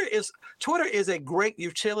Twitter is a great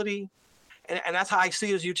utility. And that's how I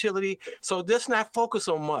see it as utility. So let's not focus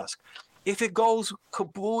on Musk. If it goes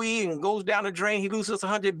kabooey and goes down the drain, he loses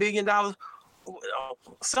 $100 billion,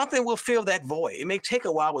 something will fill that void. It may take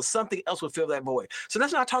a while, but something else will fill that void. So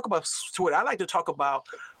let's not talk about Twitter. I like to talk about,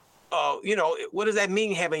 what does that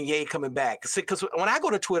mean having Ye coming back? Because when I go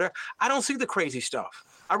to Twitter, I don't see the crazy stuff.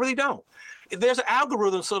 I really don't. There's an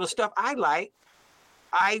algorithm, so the stuff I like,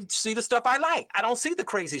 I see the stuff I like. I don't see the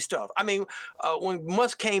crazy stuff. I mean, when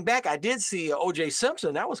Musk came back, I did see O.J.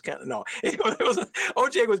 Simpson. That was kind of,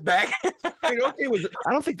 O.J. was back. I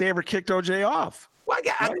don't think they ever kicked O.J. off.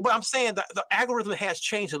 Well, but I'm saying the algorithm has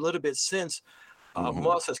changed a little bit since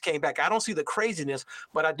Musk has came back. I don't see the craziness,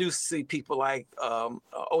 but I do see people like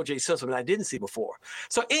O.J. Simpson that I didn't see before.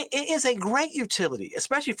 So it is a great utility,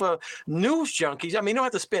 especially for news junkies. I mean, you don't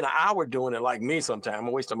have to spend an hour doing it like me sometimes.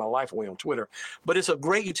 I'm wasting my life away on Twitter. But it's a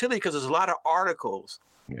great utility because there's a lot of articles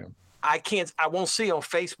I won't see on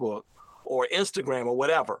Facebook or Instagram or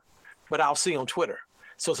whatever, but I'll see on Twitter.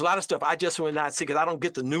 So it's a lot of stuff I just would not see because I don't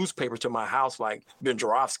get the newspapers to my house like Ben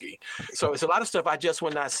Joravsky. So it's a lot of stuff I just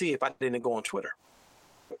would not see if I didn't go on Twitter.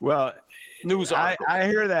 Well, news articles. I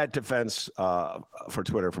hear that defense for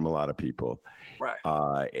Twitter from a lot of people. Right.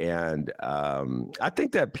 And I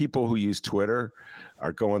think that people who use Twitter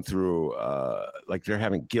are going through, like they're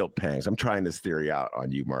having guilt pangs. I'm trying this theory out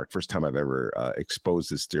on you, Mark. First time I've ever exposed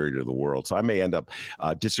this theory to the world. So I may end up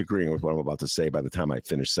disagreeing with what I'm about to say by the time I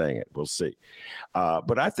finish saying it. We'll see.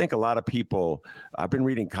 But I think a lot of people, I've been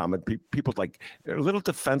reading people like they're a little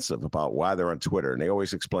defensive about why they're on Twitter. And they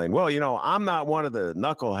always explain, well, I'm not one of the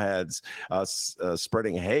knuckleheads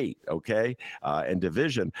spreading hate, okay, and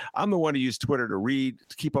division. I'm the one who used Twitter to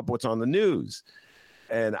keep up what's on the news.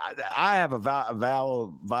 And I have a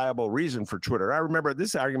viable reason for Twitter. I remember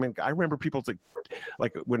this argument. I remember people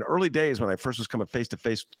like when early days when I first was coming face to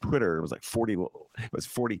face Twitter, it was like 40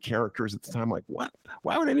 characters at the time. Like, what?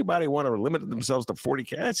 Why would anybody want to limit themselves to 40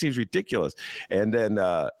 characters? That seems ridiculous. And then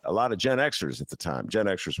a lot of Gen Xers at the time. Gen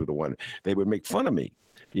Xers were the one, they would make fun of me,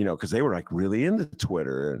 because they were like really into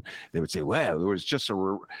Twitter, and they would say, well, there was just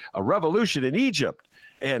a revolution in Egypt.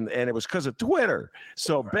 And it was because of Twitter.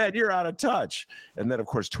 So, Ben, you're out of touch. And then, of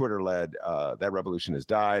course, Twitter led, that revolution has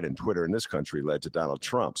died, and Twitter in this country led to Donald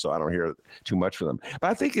Trump. So I don't hear too much from them.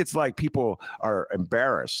 But I think it's like people are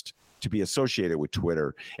embarrassed to be associated with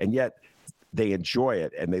Twitter, and yet they enjoy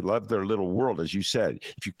it and they love their little world. As you said,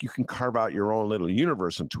 if you can carve out your own little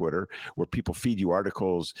universe on Twitter where people feed you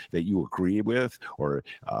articles that you agree with or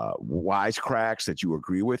wisecracks that you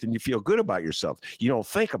agree with, and you feel good about yourself. You don't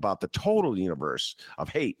think about the total universe of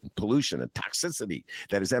hate and pollution and toxicity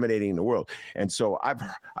that is emanating in the world. And so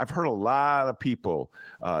I've heard a lot of people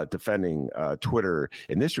defending Twitter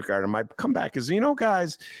in this regard. And my comeback is,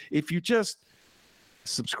 guys, if you just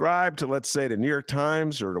subscribe to, let's say, the New York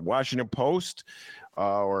Times or the Washington Post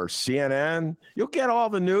or CNN, you'll get all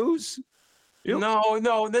the news.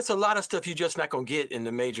 No, there's a lot of stuff you're just not going to get in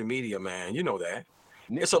the major media, man. You know that.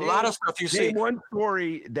 It's a lot of stuff you see. One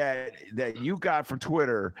story that you got from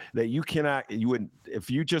Twitter that you wouldn't, if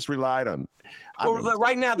you just relied on.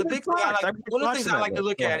 Right now, the big thing one of the things I like to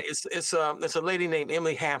look at is it's a lady named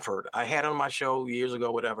Emily Hanford. I had her on my show years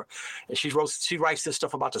ago, whatever, and she writes this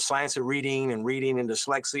stuff about the science of reading and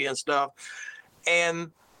dyslexia and stuff.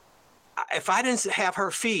 And if I didn't have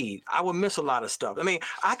her feed, I would miss a lot of stuff. I mean,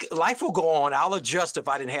 life will go on. I'll adjust if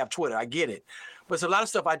I didn't have Twitter. I get it. But there's a lot of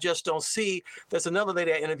stuff I just don't see. There's another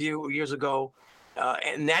lady I interviewed years ago,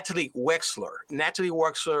 and Natalie Wexler. Natalie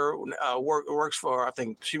Wexler works for, I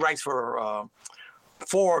think she writes for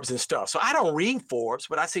Forbes and stuff. So I don't read Forbes,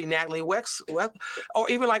 but I see Natalie Wexler, or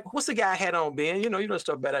even like, what's the guy I had on, Ben? You know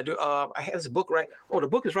stuff better I do. I had this book right. Oh, the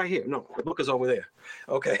book is right here. No, the book is over there.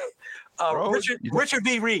 Okay. Richard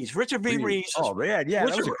V. Reeves. Richard V. Reeves. Oh, man. Yeah,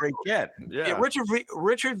 that was a great get. Yeah.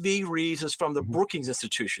 Richard V. Reeves is from the Brookings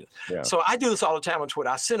Institution. Yeah. So I do this all the time on Twitter.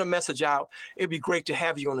 I send a message out. It'd be great to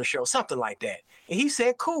have you on the show, something like that. And he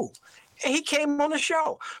said, cool. And he came on the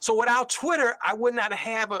show. So without Twitter, I would not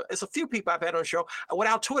have it's a few people I've had on the show.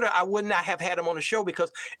 Without Twitter, I would not have had him on the show,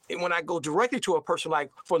 because when I go directly to a person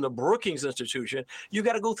like from the Brookings Institution, you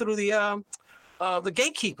got to go through the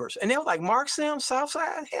gatekeepers, and they're like, Mark Sims,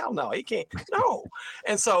 Southside? Hell no, he can't. No.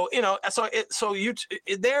 And so,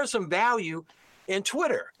 there's some value in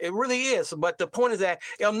Twitter. It really is. But the point is that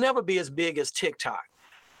it'll never be as big as TikTok,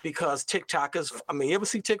 because TikTok is, you ever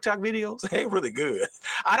see TikTok videos? They're really good.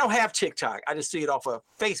 I don't have TikTok. I just see it off of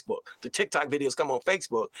Facebook. The TikTok videos come on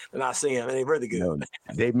Facebook, and I see them, and they're really good.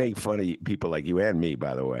 They make fun of people like you and me,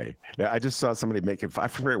 by the way. I just saw somebody making, I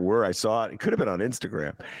forget where I saw it. It could have been on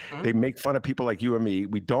Instagram. Mm-hmm. They make fun of people like you and me.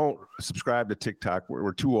 We don't subscribe to TikTok.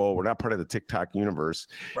 We're too old. We're not part of the TikTok universe.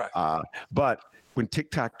 Right. But when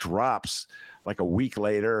TikTok drops, like a week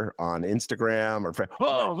later on Instagram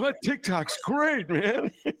that TikTok's great,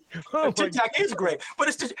 man. TikTok is great, but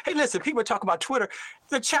it's just, hey, listen, people talk about Twitter,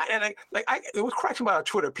 the chat, and it was cracking about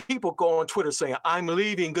Twitter. People go on Twitter saying, "I'm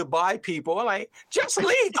leaving, goodbye, people." I'm like, just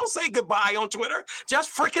leave. Don't say goodbye on Twitter.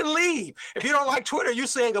 Just freaking leave. If you don't like Twitter, you're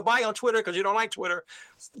saying goodbye on Twitter because you don't like Twitter.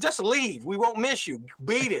 Just leave. We won't miss you.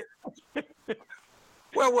 Beat it.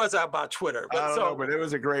 Where was I about Twitter? I don't know, but it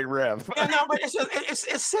was a great riff. Yeah, no, but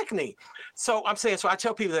it's sickening. So I'm saying, so I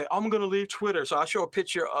tell people that I'm going to leave Twitter. So I show a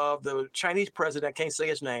picture of the Chinese president, I can't say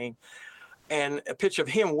his name, and a picture of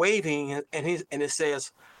him waving, and it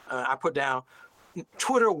says, I put down,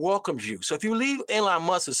 Twitter welcomes you. So if you leave Elon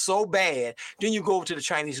Musk is so bad, then you go over to the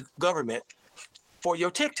Chinese government for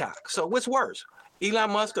your TikTok. So what's worse,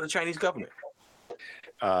 Elon Musk or the Chinese government?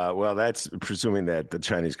 Well, that's presuming that the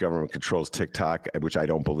Chinese government controls TikTok, which I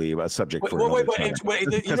don't believe. A subject for wait,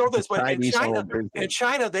 you know this, but in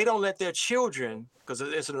China, they don't let their children, because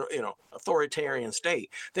it's an authoritarian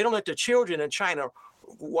state. They don't let their children in China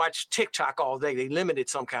watch TikTok all day. They limit it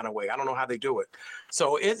some kind of way. I don't know how they do it.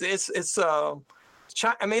 So it's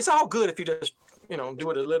I mean, it's all good if you just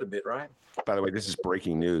do it a little bit, right? By the way, this is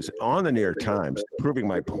breaking news on the New York Times, proving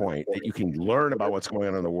my point that you can learn about what's going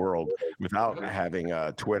on in the world without having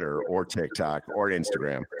Twitter or TikTok or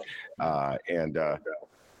Instagram. And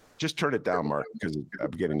just turn it down, Mark, because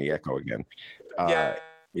I'm getting the echo again. Yeah.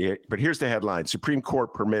 Yeah, but here's the headline. Supreme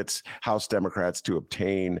Court permits House Democrats to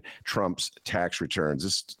obtain Trump's tax returns.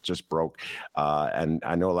 This just broke. And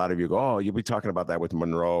I know a lot of you go, oh, you'll be talking about that with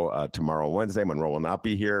Monroe tomorrow, Wednesday. Monroe will not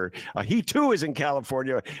be here. He, too, is in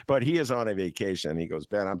California, but he is on a vacation. He goes,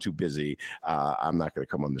 Ben, I'm too busy. I'm not going to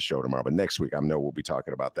come on the show tomorrow. But next week, I know we'll be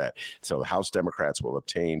talking about that. So the House Democrats will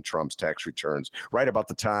obtain Trump's tax returns right about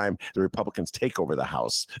the time the Republicans take over the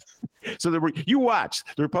House. So you watch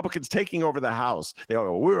the Republicans taking over the House. They all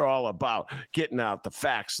go, we're all about getting out the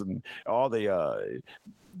facts and all the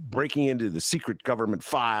breaking into the secret government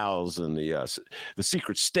files and the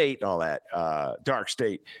secret state and all that dark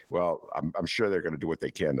state. Well, I'm sure they're going to do what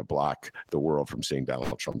they can to block the world from seeing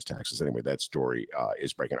Donald Trump's taxes. Anyway, that story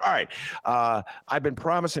is breaking. All right. I've been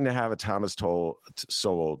promising to have a Thomas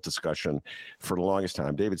Sowell discussion for the longest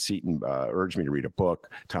time. David Seaton urged me to read a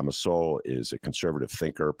book. Thomas Sowell is a conservative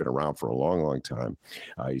thinker, been around for a long, long time.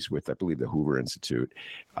 He's with, I believe, the Hoover Institute,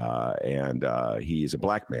 and he's a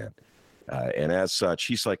black man. And as such,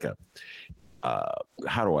 he's like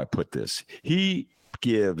how do I put this? He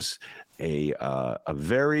gives a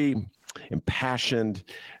very impassioned,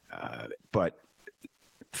 but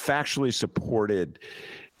factually supported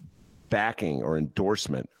backing or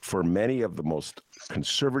endorsement for many of the most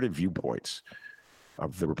conservative viewpoints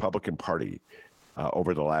of the Republican Party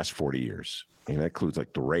over the last 40 years. And that includes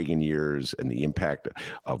like the Reagan years and the impact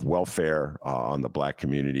of welfare on the black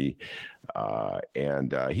community.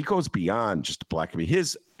 And he goes beyond just the black community.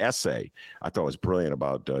 His essay, I thought was brilliant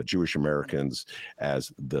about Jewish Americans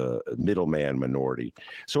as the middleman minority.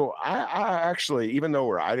 So I actually, even though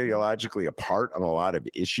we're ideologically apart on a lot of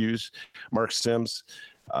issues, Mark Sims,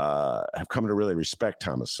 have come to really respect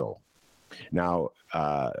Thomas Sowell. Now,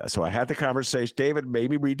 so I had the conversation. David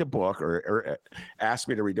made me read the book or asked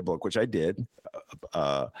me to read the book, which I did,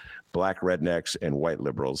 Black Rednecks and White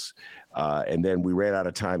Liberals. And then we ran out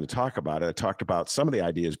of time to talk about it. I talked about some of the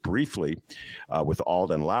ideas briefly with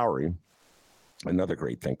Alden Lowry, another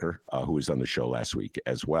great thinker who was on the show last week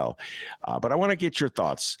as well. But I want to get your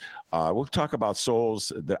thoughts. We'll talk about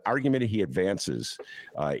the argument he advances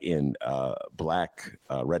in Black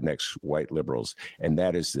Rednecks, White Liberals, and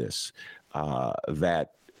that is this,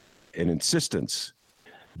 that an insistence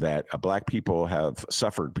that black people have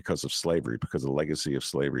suffered because of slavery, because of the legacy of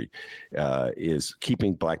slavery, is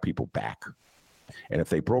keeping black people back. And if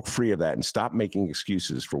they broke free of that and stopped making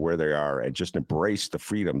excuses for where they are and just embrace the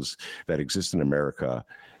freedoms that exist in America,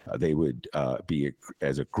 they would be,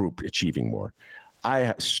 as a group, achieving more.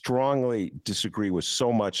 I strongly disagree with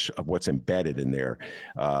so much of what's embedded in there,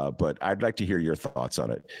 but I'd like to hear your thoughts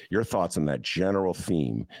on it. Your thoughts on that general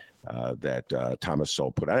theme that Thomas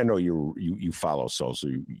Sowell put. I know you follow Sowell, so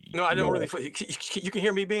no, I don't really. You can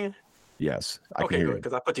hear me, Ben? Yes, I okay, can hear good,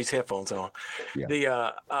 because I put these headphones on.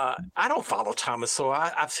 Yeah. I don't follow Thomas Sowell.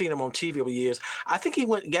 I've seen him on TV over the years. I think he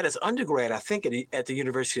went and got his undergrad, I think, at the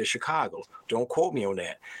University of Chicago. Don't quote me on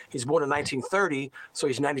that. He's born in 1930, so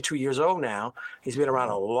he's 92 years old now. He's been around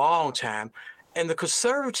a long time. And the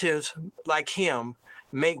conservatives, like him,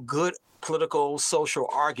 make good political, social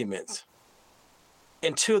arguments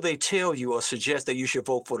until they tell you or suggest that you should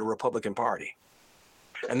vote for the Republican Party.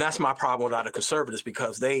 And that's my problem with a lot of conservatives,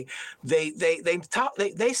 because they say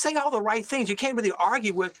all the right things. You can't really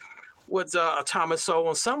argue with Thomas Sowell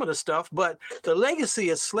on some of the stuff, but the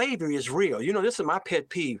legacy of slavery is real. You know, this is my pet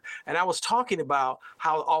peeve. And I was talking about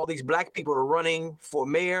how all these black people are running for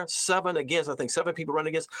mayor, 7 people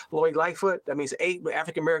running against Lloyd Lightfoot. That means 8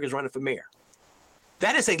 African Americans running for mayor.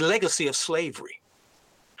 That is a legacy of slavery.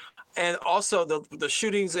 And also the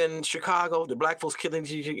shootings in Chicago, the black folks killing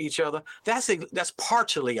each other, that's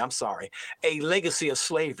partially, a legacy of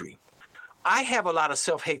slavery. I have a lot of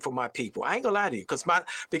self-hate for my people. I ain't gonna lie to you,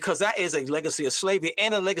 because that is a legacy of slavery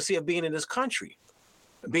and a legacy of being in this country,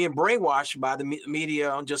 being brainwashed by the media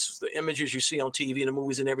on just the images you see on TV and the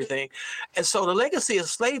movies and everything. And so the legacy of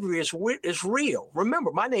slavery is real.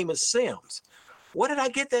 Remember, my name is Sims. Where did I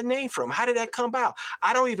get that name from? How did that come about?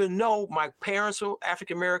 I don't even know. My parents are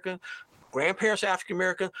African American, grandparents are African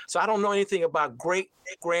American, so I don't know anything about great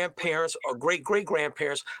grandparents or great great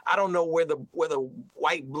grandparents. I don't know where the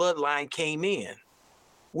white bloodline came in.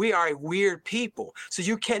 We are a weird people, so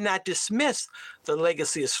you cannot dismiss the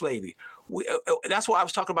legacy of slavery. That's why I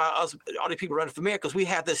was talking about us, all the people running for mayor, because we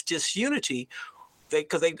have this disunity.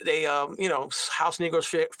 Because they house Negroes,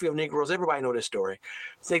 field Negroes, everybody know this story.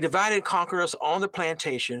 They divided and conquered us on the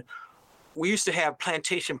plantation. We used to have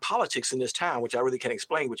plantation politics in this town, which I really can't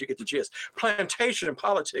explain, but you get the gist. Plantation and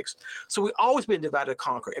politics. So we've always been divided and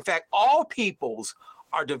conquered. In fact, all peoples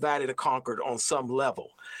are divided and conquered on some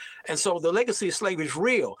level. And so the legacy of slavery is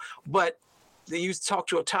real. But they used to talk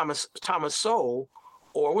to a Thomas Sowell,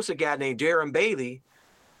 or what's a guy named Darren Bailey.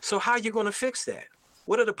 So how are you going to fix that?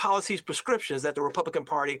 What are the policies, prescriptions that the Republican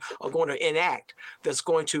Party are going to enact that's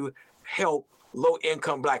going to help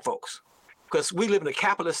low-income Black folks? Because we live in a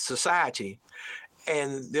capitalist society,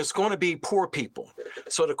 and there's going to be poor people.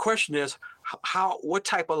 So the question is, what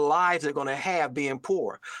type of lives they're going to have being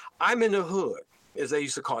poor? I'm in the hood, as they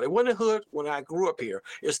used to call it. It wasn't the hood when I grew up here.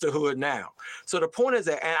 It's the hood now. So the point is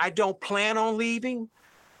that, and I don't plan on leaving.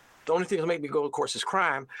 The only thing that make me go, of course, is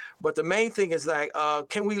crime. But the main thing is like, how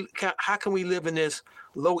can we live in this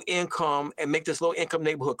low income and make this low income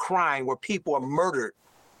neighborhood crime where people are murdered?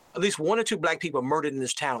 At least 1 or 2 Black people are murdered in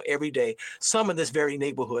this town every day. Some in this very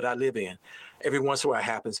neighborhood I live in. Every once in a while it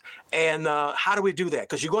happens. And how do we do that?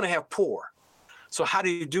 Because you're going to have poor. So how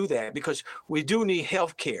do you do that? Because we do need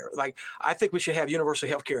health care. Like, I think we should have universal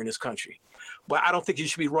health care in this country. But I don't think you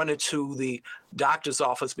should be running to the doctor's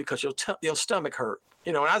office because your stomach hurt.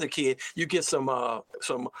 You know, when I was a kid, you get some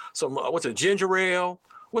what's it, ginger ale?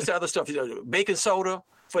 What's the other stuff? Baking soda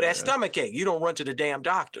for that stomach ache. You don't run to the damn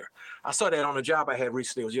doctor. I saw that on a job I had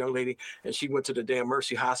recently. It was a young lady, and she went to the damn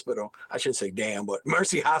Mercy Hospital. I shouldn't say damn, but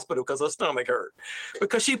Mercy Hospital, because her stomach hurt.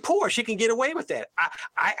 Because she's poor, she can get away with that.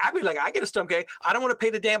 I'd be like, I get a stomach ache. I don't want to pay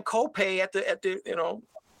the damn copay at the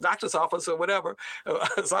doctor's office or whatever.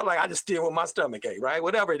 So I'm like, I just deal with my stomach ache, right?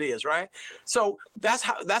 Whatever it is, right? So that's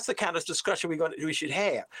the kind of discussion we should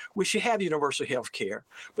have. We should have universal health care,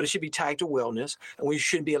 but it should be tied to wellness, and we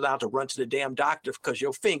shouldn't be allowed to run to the damn doctor because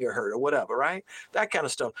your finger hurt or whatever, right? That kind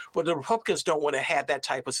of stuff. But the Republicans don't want to have that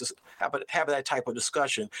type of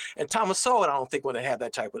discussion. And Thomas Sowell, I don't think want to have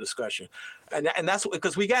that type of discussion. And that's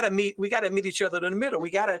because we got to meet each other in the middle. We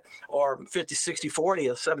got to, or 50, 60, 40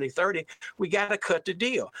 or 70, 30. We got to cut the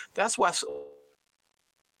deal. That's why it's so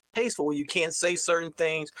tasteful when you can't say certain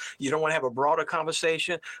things. You don't want to have a broader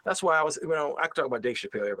conversation. That's why I could talk about Dave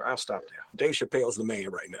Chappelle. I'll stop there. Dave Chappelle's the man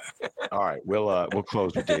right now. All right, we'll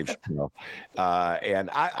close with Dave Chappelle. And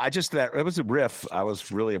I just, that it was a riff. I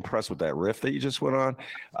was really impressed with that riff that you just went on.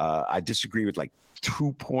 I disagree with like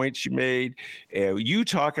 2 points you made. You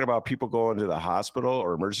talking about people going to the hospital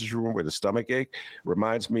or emergency room with a stomach ache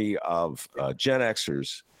reminds me of Gen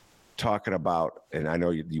Xers talking about, and I know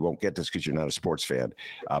you won't get this because you're not a sports fan,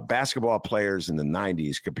 basketball players in the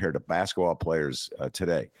 90s compared to basketball players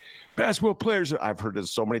today. Basketball players, I've heard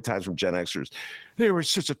this so many times from Gen Xers, they were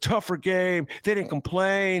such a tougher game. They didn't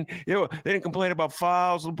complain. They didn't complain about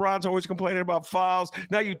fouls. LeBron's always complaining about fouls.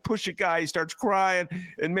 Now you push a guy, he starts crying.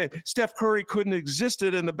 And man, Steph Curry couldn't have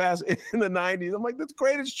existed in the 90s. I'm like, that's the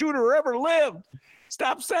greatest shooter ever lived.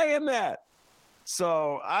 Stop saying that.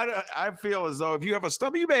 So I feel as though if you have a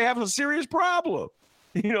stomach, you may have a serious problem.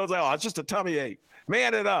 It's like, it's just a tummy ache.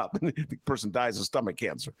 Man it up. The person dies of stomach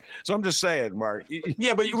cancer. So I'm just saying, Mark.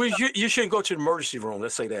 Yeah, but you shouldn't go to the emergency room.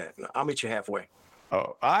 Let's say that. I'll meet you halfway.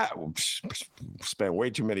 Oh, I spent way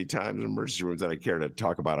too many times in emergency rooms that I care to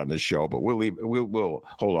talk about on this show, but we'll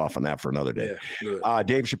hold off on that for another day. Yeah,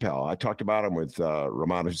 Dave Chappelle. I talked about him with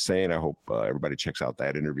Ramon Hussein. I hope everybody checks out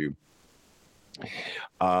that interview.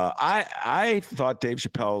 I thought Dave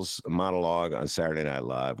Chappelle's monologue on Saturday Night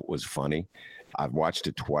Live was funny. I've watched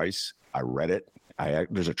it twice. I read it.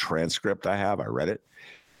 There's a transcript I have. I read it.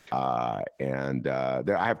 And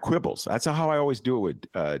I have quibbles. That's how I always do it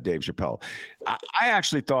with Dave Chappelle. I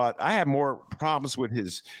actually thought I had more problems with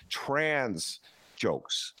his trans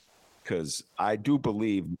jokes because I do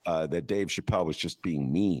believe that Dave Chappelle was just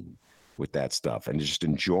being mean with that stuff and just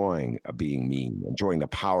enjoying being mean, enjoying the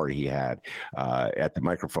power he had at the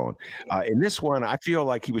microphone. In this one, I feel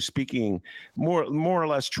like he was speaking more or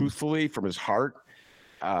less truthfully from his heart.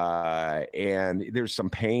 And there's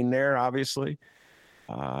some pain there, obviously.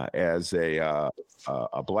 as a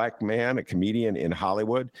black man, a comedian in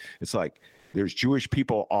Hollywood. It's like there's Jewish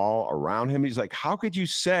people all around him. He's like, how could you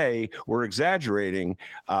say we're exaggerating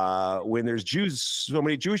when there's so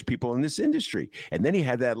many Jewish people in this industry? And then he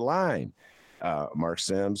had that line, Mark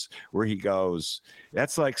Sims, where he goes,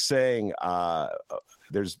 that's like saying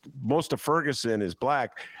there's most of Ferguson is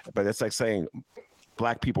black, but it's like saying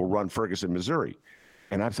black people run Ferguson, Missouri.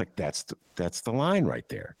 And I was like, that's the line right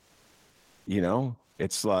there.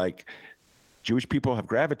 It's like Jewish people have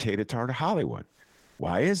gravitated toward Hollywood.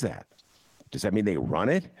 Why is that? Does that mean they run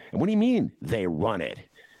it? And what do you mean they run it?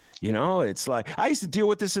 It's like, I used to deal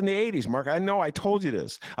with this in the 80s, Mark. I know I told you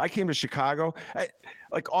this. I came to Chicago.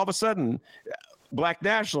 Like all of a sudden, black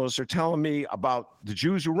nationalists are telling me about the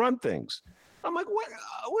Jews who run things. I'm like,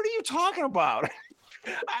 what are you talking about?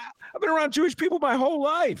 I've been around Jewish people my whole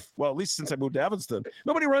life. Well, at least since I moved to Evanston.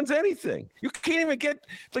 Nobody runs anything. You can't even get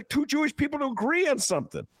like two Jewish people to agree on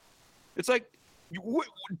something. It's like, who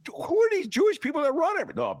are these Jewish people that run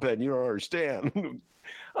it? No, Ben, you don't understand.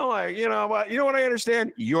 I'm like, you know what I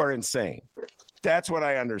understand? You're insane. That's what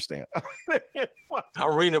I understand.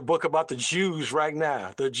 I'm reading a book about the Jews right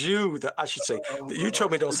now. The Jews, I should say. You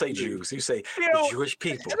told me don't say Jews. You say the Jewish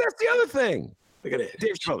people. And that's the other thing. Look at it.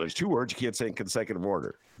 Dave Chappelle, there's two words you can't say in consecutive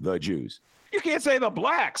order. The Jews. You can't say the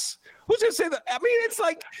blacks. Who's going to say that? I mean, it's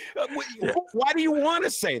like, why do you want to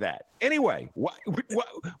say that? Anyway,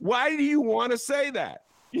 why do you want to say that?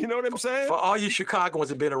 You know what I'm saying? For all you Chicagoans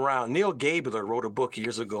that have been around, Neil Gabler wrote a book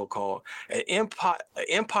years ago called An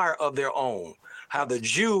Empire of Their Own, how the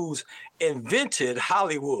Jews invented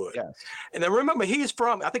Hollywood. Yes. And then remember,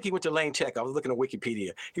 I think he went to Lane Tech. I was looking at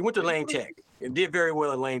Wikipedia. He went to Lane Tech and did very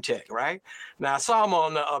well in Lane Tech, right? Now, I saw him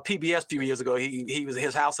on PBS a few years ago.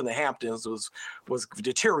 His house in the Hamptons was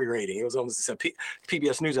deteriorating. It was on some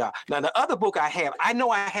PBS News hour. Now, the other book I have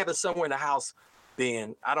it somewhere in the house,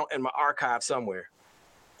 Ben. In my archive somewhere.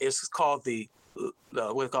 It's called the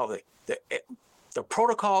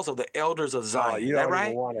Protocols of the Elders of Zion. You don't even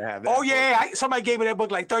right? want to have that. Oh yeah, somebody gave me that book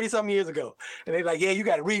like 30-something years ago, and they're like, "Yeah, you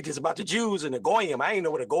got to read this about the Jews and the Goyim." I didn't know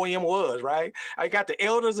what a Goyim was, right? I got the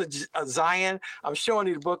Elders of Zion. I'm showing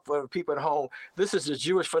you the book for people at home. This is the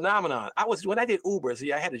Jewish phenomenon. When I did Uber,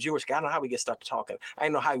 I had a Jewish guy. I don't know how we get started talking. I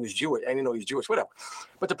didn't know how he was Jewish. I didn't know he was Jewish. Whatever.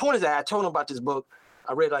 But the point is that I told him about this book.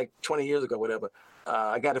 I read like 20 years ago, whatever.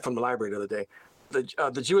 I got it from the library the other day.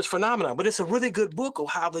 The Jewish phenomenon, but it's a really good book of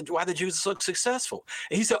why the Jews are so successful.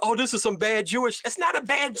 And he said, "Oh, this is some bad Jewish." It's not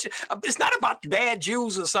it's not about bad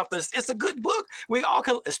Jews or something. It's a good book. We all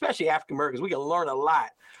can, especially African Americans, we can learn a lot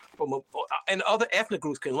from, and other ethnic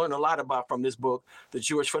groups can learn a lot from this book, The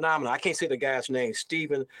Jewish Phenomenon. I can't say the guy's name,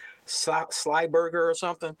 Stephen Slyberger or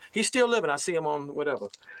something. He's still living. I see him on whatever.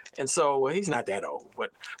 And so he's not that old,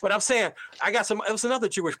 but I'm saying it was another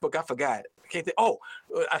Jewish book. I forgot.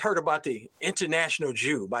 I heard about the International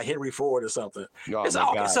Jew by Henry Ford or something. So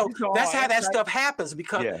that's how that stuff happens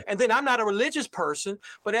and then I'm not a religious person,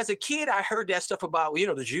 but as a kid, I heard that stuff about,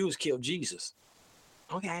 the Jews killed Jesus.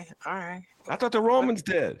 Okay. All right. I thought the Romans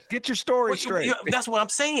did. Get your story straight. That's what I'm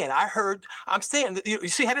saying. I'm saying, you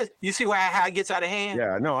see how it gets out of hand?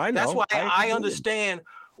 Yeah, no, I know. That's why I understand.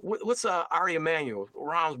 What's Ari Emanuel,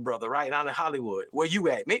 Ron's brother, right out in Hollywood? Where you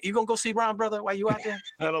at? You gonna go see Ron's brother while you out there?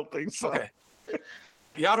 I don't think so. Okay.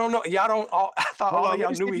 Y'all don't know. I thought all of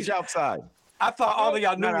y'all knew each other. Outside. I thought all of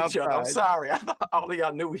y'all knew each other. I'm sorry. I thought all of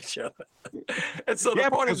y'all knew each other. And so the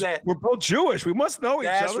point is that we're both Jewish. We must know each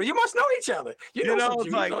other. Right. You must know each other. You know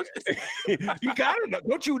it's like you gotta know.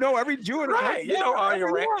 Don't you know every Jew in the right? You know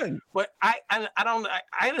everyone. But I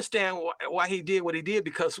understand why he did what he did,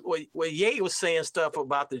 because where Ye was saying stuff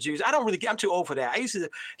about the Jews, I'm too old for that. I used to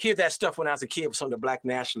hear that stuff when I was a kid with some of the black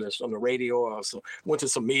nationalists on the radio, or went to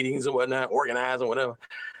some meetings and whatnot, organized and whatever.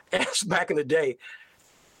 And it's back in the day.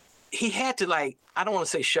 He had to, I don't want to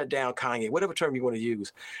say shut down Kanye, whatever term you want to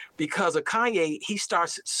use, because of Kanye, he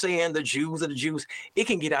starts saying the Jews are the Jews. It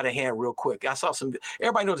can get out of hand real quick.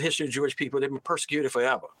 Everybody knows the history of Jewish people. They've been persecuted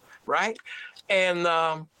forever, right? And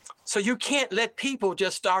so you can't let people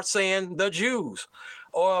just start saying the Jews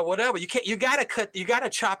or whatever. You got to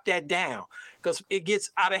chop that down, because it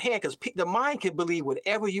gets out of hand, because the mind can believe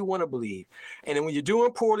whatever you want to believe. And then when you're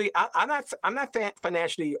doing poorly, I'm not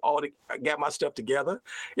financially got my stuff together.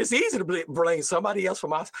 It's easy to blame somebody else for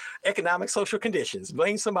my economic, social conditions.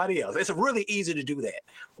 Blame somebody else. It's really easy to do that.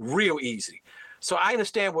 Real easy. So I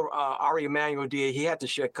understand what Ari Emanuel did. He had to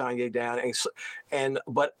shut Kanye down,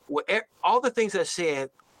 but all the things I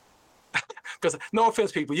said, because no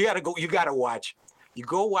offense, people, you got to watch. You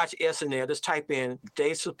go watch SNL, just type in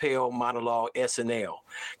Dave Chappelle monologue SNL.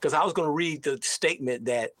 Because I was going to read the statement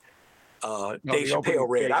that Dave Chappelle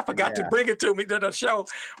read. I forgot to bring it to me to the show.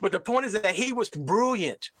 But the point is that he was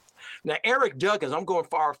brilliant. Now, Eric Duggins, I'm going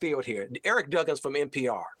far afield here. Eric Duggins from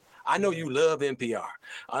NPR. I know you love NPR.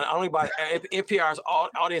 Only by NPR's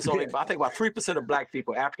audience only, I think about 3% of Black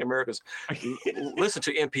people, African Americans, listen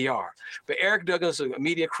to NPR. But Eric Duggins is a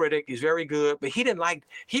media critic. He's very good, but he didn't like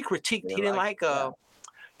Dave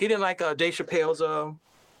Chappelle's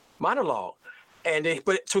monologue.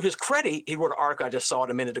 But to his credit, he wrote an article. I just saw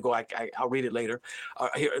it a minute ago. I'll read it later.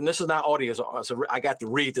 And this is not audio, so I got to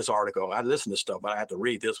read this article. I listen to stuff, but I have to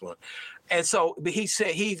read this one. And so, but he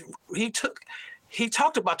said he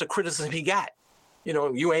talked about the criticism he got. You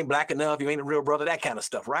know, you ain't Black enough, you ain't a real brother, that kind of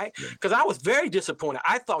stuff, right? Because I was very disappointed.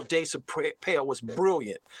 I thought Dave Chappelle was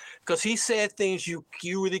brilliant because he said things you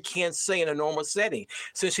really can't say in a normal setting.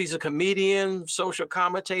 Since he's a comedian, social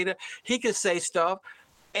commentator, he can say stuff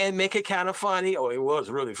and make it kind of funny. Oh, it was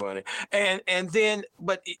really funny. And then,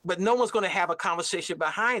 but no one's going to have a conversation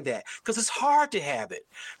behind that because it's hard to have it.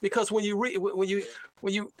 Because when you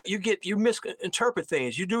misinterpret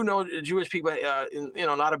things. You do know the Jewish people, in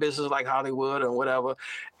a lot of businesses like Hollywood or whatever.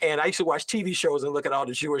 And I used to watch TV shows and look at all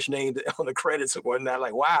the Jewish names on the credits and whatnot,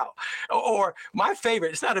 like, wow. Or my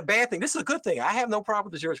favorite, it's not a bad thing. This is a good thing. I have no problem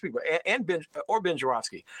with the Jewish people and Ben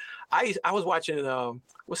Jarofsky. I was watching,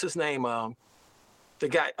 what's his name? The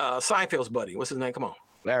guy, Seinfeld's buddy. What's his name? Come on.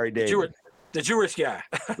 Larry David. The Jewish guy.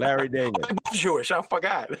 Larry David. Jewish. I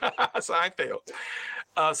forgot. Seinfeld.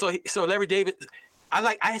 So Larry David,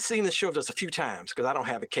 I had seen the show just a few times because I don't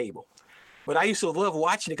have a cable. But I used to love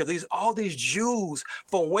watching it because all these Jews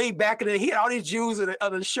from way back in the day. He had all these Jews in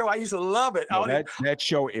the show. I used to love it. No, that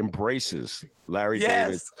show embraces Larry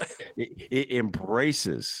David. It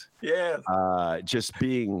embraces just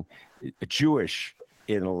being Jewish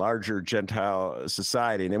in a larger Gentile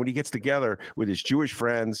society. And then when he gets together with his Jewish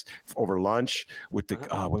friends over lunch with the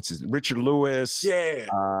Richard Lewis,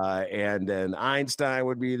 and then Einstein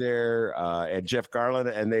would be there, and Jeff Garland,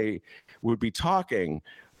 and they would be talking.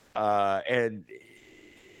 I've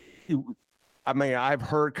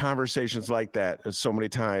heard conversations like that so many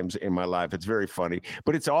times in my life. It's very funny,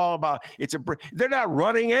 but it's all about, they're not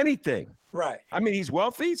running anything. Right. I mean, he's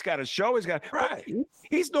wealthy. He's got a show.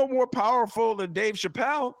 He's no more powerful than Dave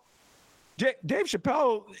Chappelle. Dave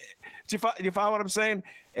Chappelle, do you follow what I'm saying?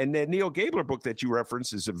 And the Neil Gabler book that you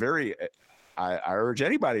referenced is I urge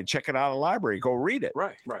anybody to check it out in the library. Go read it.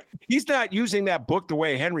 Right. He's not using that book the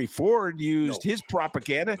way Henry Ford used his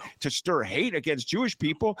propaganda to stir hate against Jewish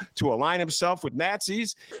people, to align himself with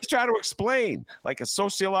Nazis. He's trying to explain, like a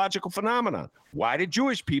sociological phenomenon. Why did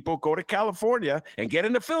Jewish people go to California and get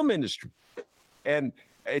in the film industry? And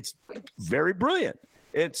it's very brilliant.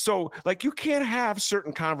 It's so, like, you can't have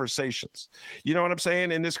certain conversations. You know what I'm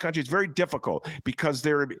saying? In this country, it's very difficult because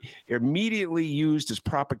they're immediately used as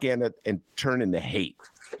propaganda and turned into hate.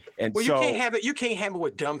 And you can't have it. You can't have it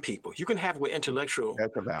with dumb people. You can have it with intellectual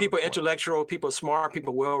people, people smart,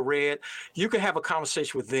 people well-read. You can have a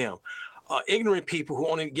conversation with them. Ignorant people who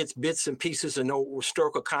only gets bits and pieces and no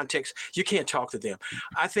historical context, you can't talk to them.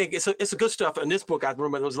 I think it's a good stuff. In this book, I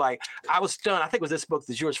remember it was like, I was stunned. I think it was this book,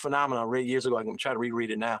 The Jewish Phenomenon, I read years ago. I'm going to try to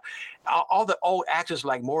reread it now. All the old actors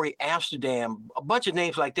like Maury Amsterdam, a bunch of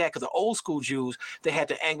names like that, because the old school Jews, they had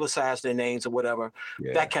to anglicize their names or whatever,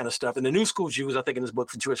 that kind of stuff. And the new school Jews, I think in this book,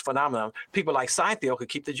 The Jewish Phenomenon, people like Seinfeld could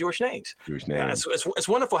keep the Jewish names. It's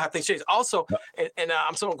wonderful how things change. Also, and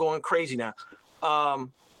I'm sort of going crazy now.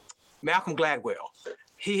 Malcolm Gladwell,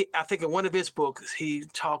 I think in one of his books, he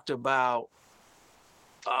talked about,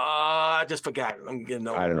 I just forgot. I'm getting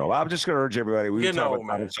old. I don't know. I'm just going to urge everybody. We talk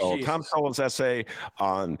about Tom Sullivan's essay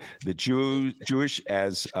on the Jewish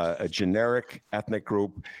as a generic ethnic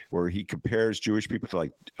group, where he compares Jewish people to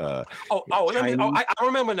like. I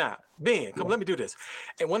remember now. Ben, let me do this.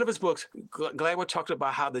 In one of his books, Gladwell talked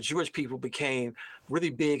about how the Jewish people became really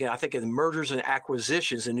big, and I think in mergers and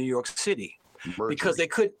acquisitions in New York City, because they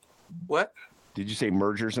could. What? Did you say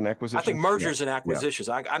mergers and acquisitions? I think mergers and acquisitions.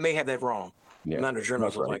 I may have that wrong. I'm not a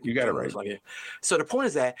journalist. Right. You got it right. So the point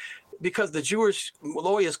is that because the Jewish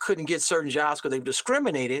lawyers couldn't get certain jobs because they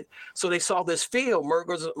discriminated, so they saw this field,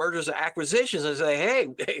 mergers and acquisitions, and say, hey,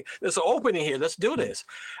 there's an opening here. Let's do this.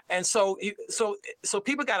 And so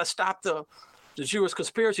people got to stop the Jewish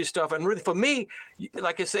conspiracy stuff. And really, for me,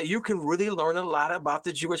 like I said, you can really learn a lot about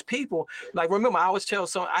the Jewish people. Like, remember, I always tell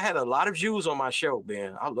I had a lot of Jews on my show,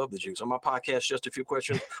 Ben. I love the Jews. On my podcast, Just a Few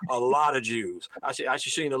Questions, a lot of Jews. I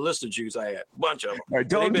should see the list of Jews I had. A bunch of them. All right,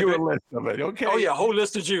 don't do a list of it, okay? Oh, yeah, a whole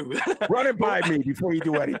list of Jews. Run it by me before you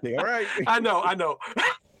do anything, all right? I know.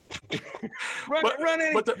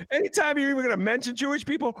 Anytime you're even going to mention Jewish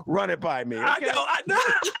people, run it by me. Okay? I know.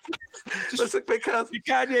 Listen, because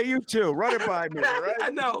Kanye, you too. Run it by me, all right? I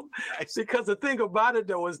know. Because the thing about it,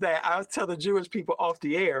 though, is that I tell the Jewish people off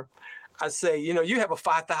the air, I say, you have a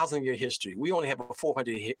 5,000-year history. We only have a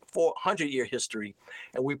 400-year history,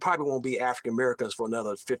 and we probably won't be African Americans for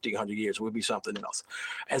another 50, 100 years. We'll be something else.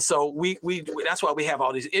 And so we that's why we have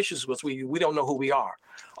all these issues, because we don't know who we are.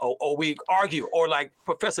 Or we argue, or like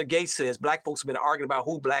Professor Gates says, black folks have been arguing about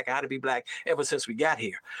who black, how to be black ever since we got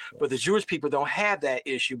here. But the Jewish people don't have that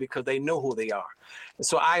issue because they know who they are. And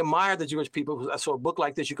so I admire the Jewish people. So a book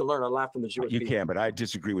like this, you can learn a lot from the Jewish people. You can, but I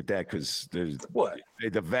disagree with that because there's what?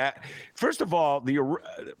 First of all,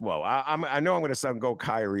 I know I'm going to go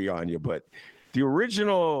Kyrie on you, but the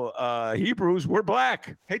original Hebrews were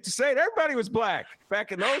black. Hate to say it, everybody was black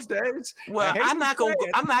back in those days. Well, I'm not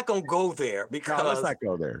gonna go there because no, let's not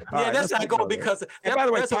go there. Let's not go because. And by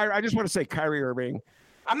the way, I just want to say Kyrie Irving.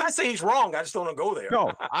 I'm not saying he's wrong. I just don't want to go there.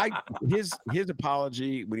 No, his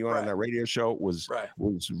apology when he went on that radio show was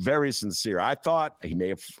very sincere. I thought he may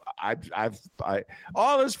have.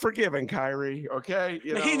 All is forgiven, Kyrie. Okay,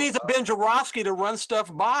 he needs a Ben Joravsky to run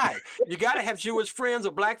stuff by. You got to have Jewish friends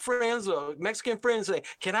or black friends or Mexican friends say,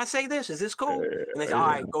 "Can I say this? Is this cool?" And they say, "All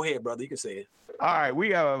right, go ahead, brother. You can say it." All right,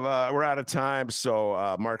 we're out of time.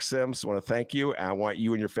 So, Mark Sims, I want to thank you. I want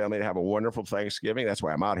you and your family to have a wonderful Thanksgiving. That's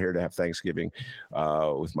why I'm out here to have Thanksgiving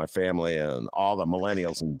with my family and all the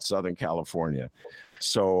millennials in Southern California.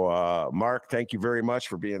 So, Mark, thank you very much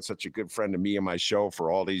for being such a good friend to me and my show for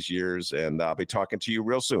all these years. And I'll be talking to you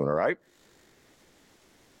real soon. All right.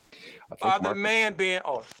 The man being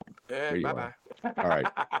bye-bye. All right.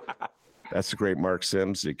 That's the great Mark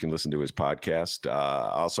Sims. You can listen to his podcast.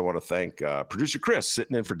 I also want to thank producer Chris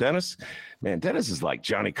sitting in for Dennis. Man, Dennis is like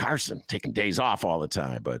Johnny Carson, taking days off all the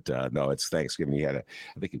time. But no, it's Thanksgiving. I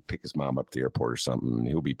think he picked his mom up at the airport or something. And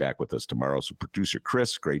he'll be back with us tomorrow. So producer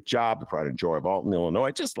Chris, great job. The Pride and Joy of Alton,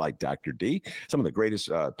 Illinois, just like Dr. D. Some of the greatest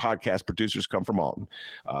podcast producers come from Alton.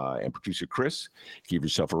 And producer Chris, give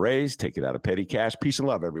yourself a raise. Take it out of petty cash. Peace and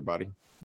love, everybody.